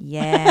 No,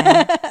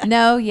 Yeah.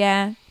 No,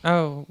 yeah.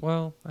 Oh,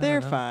 well. I they're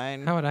don't know.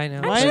 fine. How would I know?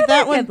 I'm Why sure did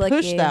that they're one good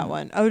push looking. that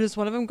one? Oh, does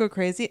one of them go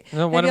crazy?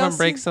 No, one Have of y'all them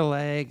breaks seen- a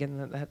leg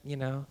and that,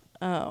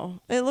 Oh,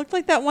 it looked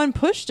like that one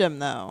pushed him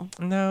though.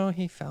 No,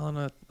 he fell in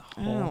a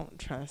I hole. don't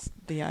trust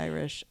the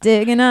Irish.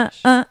 Digging up.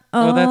 Well,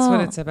 that's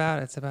what it's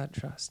about. It's about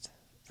trust.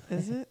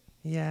 Is it?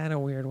 Yeah, in a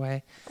weird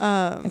way.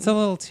 Um, It's a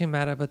little too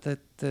meta, but the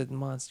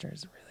monster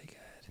is really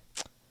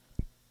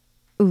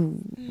good.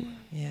 Ooh.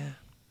 Yeah.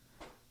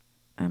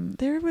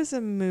 there was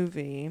a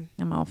movie.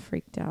 I'm all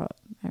freaked out.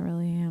 I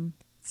really am.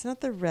 It's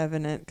not The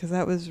Revenant because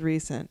that was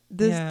recent.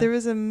 Yeah. There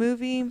was a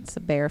movie. It's a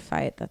bear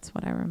fight. That's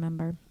what I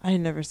remember. I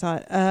never saw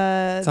it.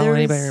 That's all there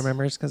anybody was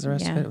remembers because the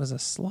rest of Yeah. it was a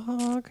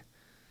slog.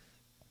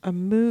 a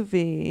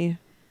movie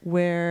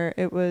where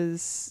it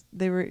was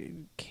they were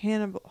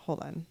cannibal.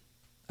 Hold on.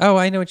 Oh,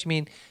 I know what you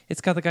mean.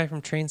 It's got the guy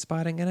from Train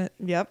Spotting in it.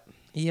 Yep.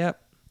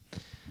 Yep.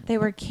 They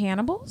were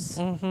cannibals?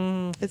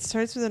 Mm-hmm. It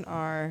starts with an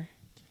R.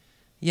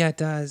 Yeah, it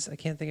does. I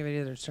can't think of it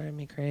either. It's driving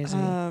me crazy.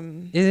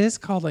 Um, It is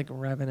called like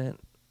Revenant.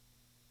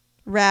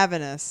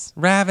 Ravenous.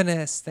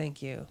 Ravenous.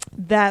 Thank you.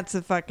 That's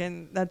a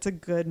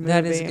good movie.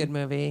 That is a good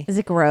movie. Is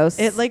it gross?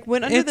 It like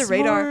went under the It's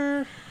radar.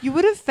 more- You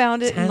would have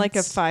found it in like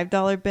a tense.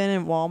 $5 bin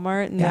in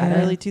Walmart in Got the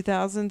it. early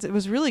 2000s. It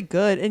was really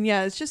good. And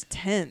yeah, it's just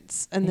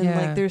tense. And then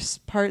Yeah. like there's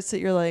parts that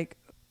you're like,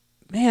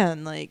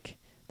 man, like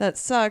that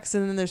sucks.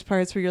 And then there's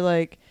parts where you're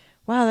like,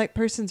 wow, that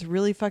person's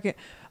really fucking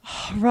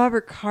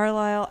Robert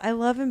Carlyle. I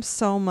love him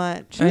so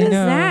much. Who I is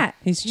know. that?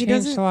 He's He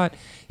changed doesn't- a lot.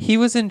 He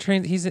was in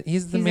Train. He's the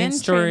He's main in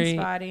story.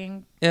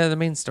 Trainspotting. Yeah, the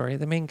main story.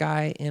 The main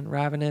guy in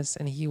Ravenous,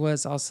 and he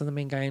was also the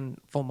main guy in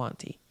Full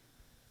Monty.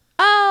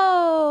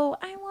 Oh,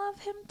 I love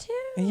him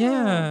too.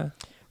 Yeah.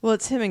 Well,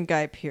 it's him and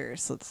Guy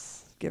Pearce.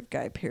 Let's give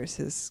Guy Pearce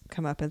his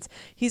comeuppance.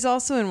 He's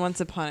also in Once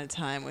Upon a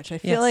Time, which I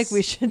feel Yes. like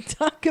we should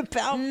talk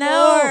about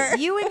No, more.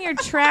 you and your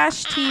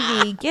trash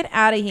TV. Get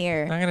out of I'm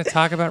here. not going to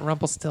talk about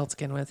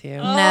Rumpelstiltskin with you.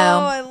 No. Oh,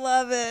 I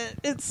love it.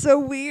 It's so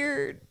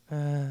weird.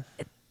 Mm.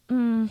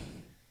 And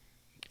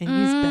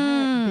he's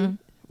back.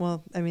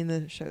 Well, I mean,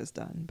 the show's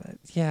done, but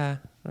Yeah,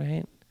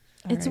 right?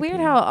 It's R.I.P. weird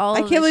how all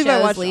I of can't the believe I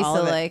shows watched Lisa all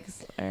of it.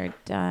 likes are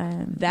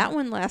done. That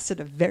one lasted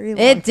a very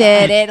long It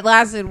did. time. It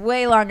lasted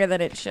way longer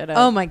than it should have.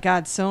 Oh my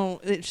God. So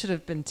it should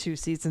have been 2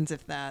 seasons,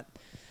 if that.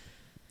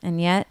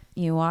 And yet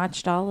you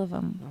watched all of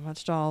them. I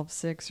watched all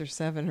 6 or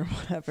 7 or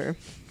whatever.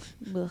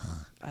 Ugh.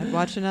 I'd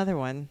watch another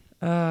one.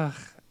 Ugh.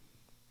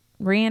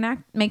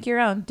 Reenact. Make your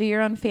own. Do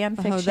your own fan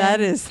fiction. Oh,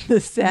 that is the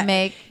sad.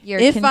 Make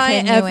your If I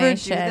ever do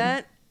continuation.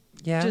 that,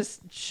 Yeah. just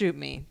shoot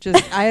me.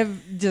 Just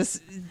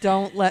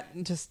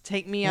just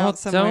take me Well, out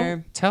somewhere.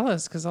 don't tell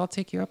us because I'll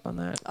take you up on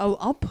that. Oh,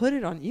 I'll put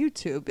it on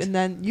YouTube, and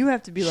then you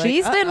have to be like,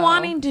 She's been "Uh-oh."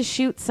 wanting to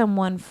shoot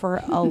someone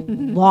for a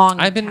long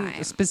I've been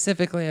time.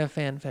 specifically a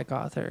fanfic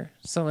author,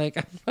 so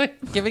like,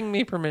 giving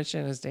me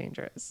permission is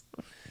dangerous.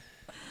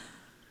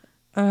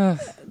 But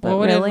Well,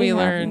 what did really, we have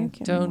learn? you?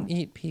 Can Don't watch.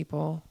 eat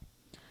people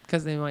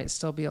because they might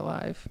still be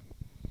alive.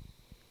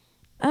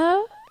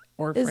 Oh,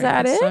 Or is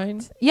that Frankenstein.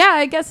 it? Yeah,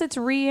 I guess it's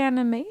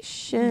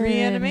reanimation.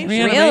 Reanimation.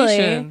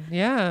 Reanimation.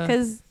 Yeah.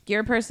 Because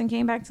your person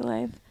came back to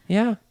life.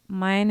 Yeah.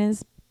 Mine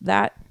is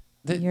that.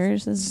 That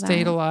Yours is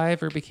stayed that.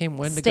 alive or became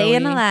Wendigo.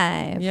 Staying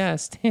alive. Yeah,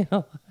 staying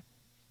alive.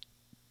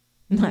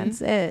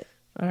 That's it.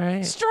 All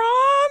right. Straw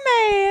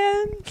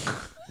man.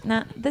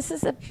 Now, this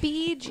is a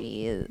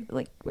BG.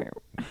 Like, where?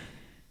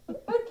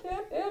 I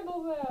can't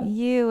handle that.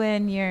 You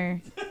and your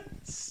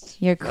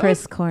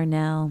Chris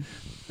Cornell.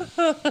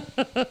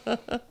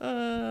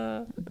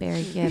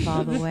 Barry Gibb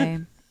all the way.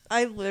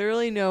 I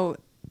literally know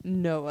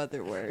no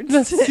other words.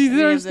 That's- to any of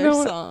there's their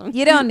no- song.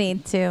 You don't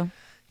need to.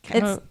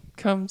 It's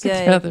Come good.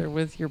 together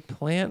with your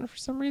plant for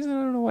some reason. I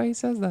don't know why he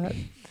says that.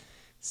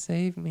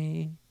 Save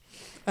me.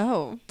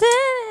 Oh,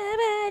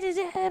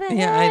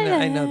 Yeah,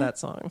 I know that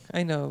song.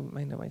 I know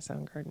my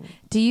Soundgarden.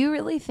 Do you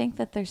really think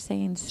that they're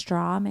saying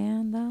straw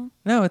man though?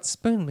 No, it's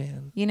Spoon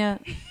Man. You know.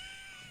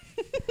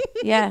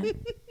 Yeah.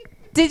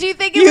 Did you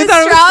think it You was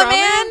thought it was straw Straw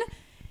man?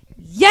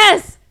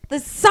 Yes. The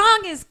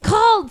song is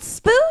called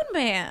Spoon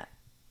Man.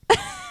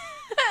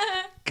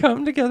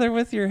 Come together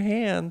with your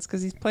hands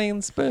because he's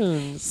playing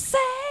spoons.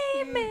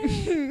 Save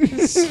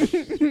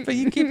me. But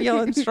you keep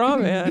yelling straw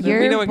man. and we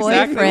Your know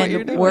exactly what you're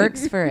boyfriend doing.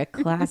 works for a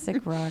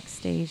classic rock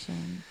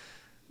station.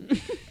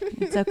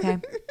 It's okay.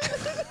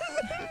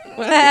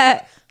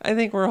 I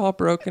think we're all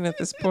broken at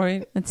this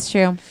point. It's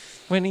true.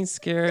 Winnie's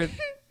scared.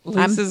 I'm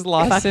Lisa's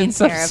lost fucking in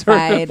some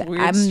terrified. sort of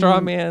weird I'm straw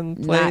man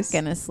Not place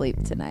gonna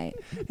sleep tonight,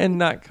 and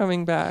not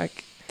coming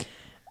back.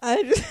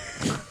 I just,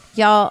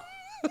 y'all.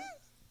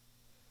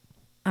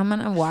 I'm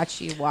gonna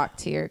watch you walk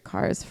to your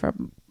cars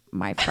from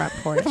my front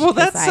porch. Well, 'cause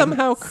that's I'm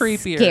somehow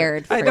creepier.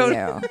 Scared for I don't,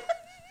 you.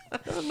 I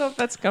don't know if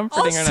that's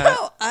comforting or also,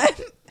 not.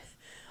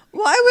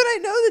 why would I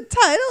know the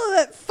title of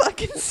that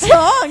fucking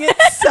song?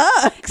 It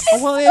sucks.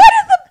 Well, One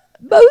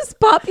of the most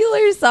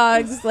popular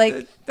songs,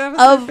 like that was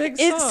of- their big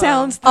It song.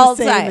 sounds the All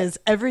same time. as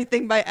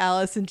everything by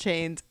Alice in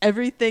Chains,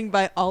 everything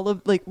by all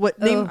of like what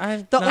name.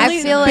 I've The not only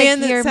I feel like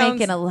band that you're sounds-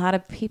 making a lot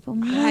of people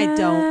mad. I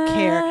don't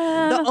care.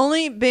 The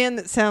only band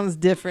that sounds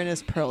different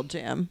is Pearl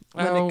Jam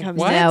when Oh, it comes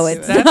what? down No, to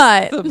it's it.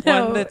 That's not. the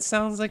No. one that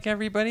sounds like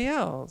everybody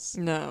else.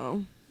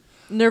 No.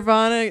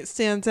 Nirvana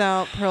stands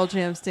out. Pearl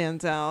Jam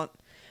stands out.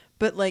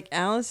 But like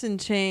Alice in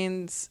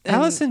Chains. and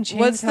Alice in Chains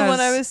What's the one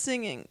I has- was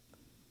singing?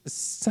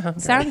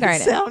 Soundgarden.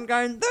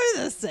 Soundgarden.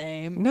 They're the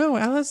same. No,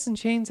 Alice in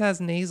Chains has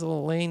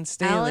Nasal Lane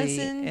Staley. Alice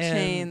in and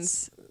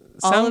Chains.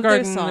 All of their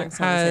Soundgarden songs sound the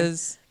same.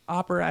 has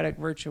operatic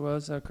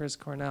virtuoso Chris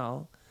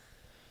Cornell.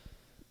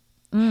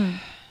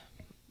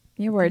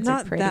 Your words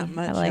Not are pretty. that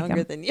much I like younger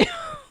 'em. than you.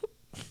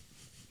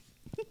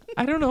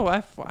 I don't know.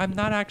 I'm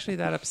not actually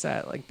that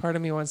upset. Like, part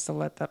of me wants to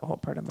let that whole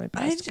part of my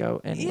past go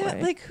anyway.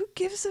 Yeah, like who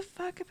gives a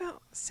fuck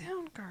about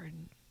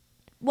Soundgarden?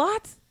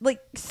 Lots,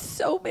 like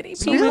so many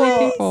So people.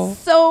 many people.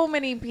 So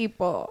many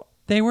people.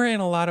 They were in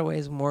a lot of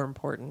ways more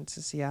important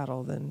to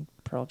Seattle than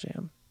Pearl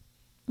Jam.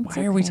 It's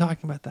Why are we okay.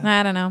 talking about that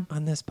I don't know.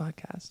 on this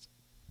podcast?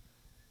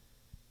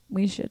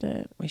 We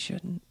shouldn't. We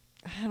shouldn't.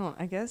 I don't.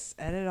 I guess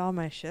edit all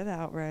my shit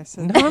out where I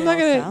said No, they I'm not all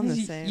gonna. sound the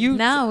same. You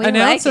No, we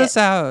announce like us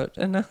out.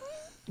 And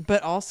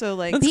but also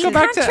like, Let's Be go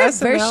back to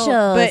controversial.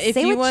 SNL. But if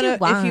Say you what want to,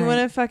 if you want. want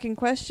to fucking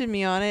question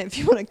me on it, if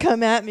you want to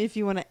come at me, if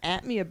you want to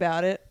at me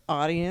about it,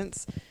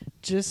 audience,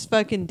 just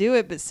fucking do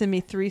it. But send me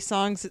 3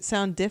 songs that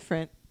sound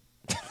different.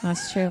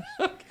 That's true.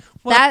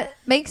 Well, That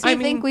makes me I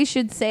mean, think we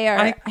should say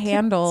our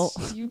handle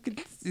You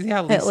could, yeah,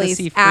 at Lisa least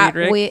C. at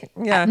Friedrich.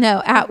 Yeah.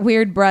 no, at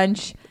Weird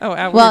Brunch. Oh,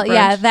 at Well, Weird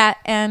yeah, Brunch. that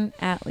and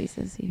at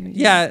Lisa C. Friedrich.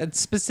 Yeah, it's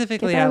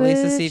specifically Get at that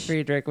Lisa C. bitch.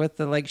 Friedrich with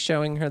the like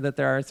showing her that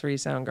there are 3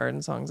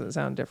 Soundgarden songs that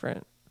sound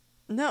different.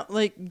 No,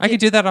 like I could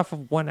do that off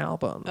of one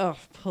album. Oh,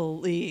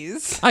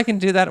 please. I can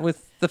do that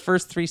with the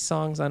first 3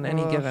 songs on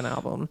any Ugh. given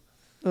album.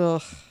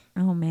 Ugh.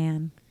 Oh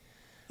man.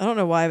 I don't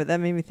know why, but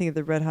that made me think of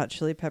the Red Hot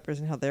Chili Peppers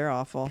and how they're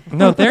awful.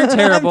 No, they're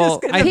terrible.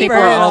 gonna I think burn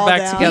we're it all all back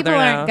down. together People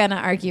now. aren't gonna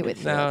argue with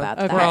you No, about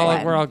okay.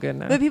 that. we're all good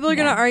now. But people are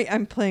gonna Yeah. argue.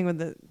 I'm playing with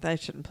the. I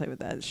shouldn't play with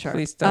that. It's sharp.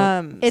 Please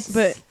don't. It's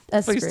but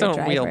a Please don't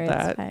screwdriver. wield It's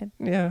that. fine.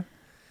 Yeah.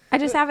 I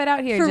just have it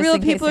out here. for just real,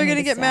 in case people I are need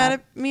gonna to get mad stab.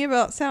 at me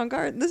about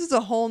Soundgarden. This is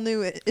a whole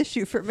new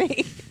issue for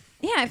me.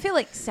 Yeah, I feel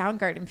like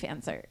Soundgarden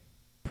fans are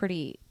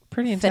pretty.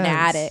 Pretty intense.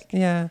 Fanatic.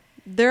 Yeah.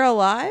 They're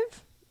alive.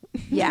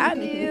 Yeah,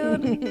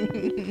 dude.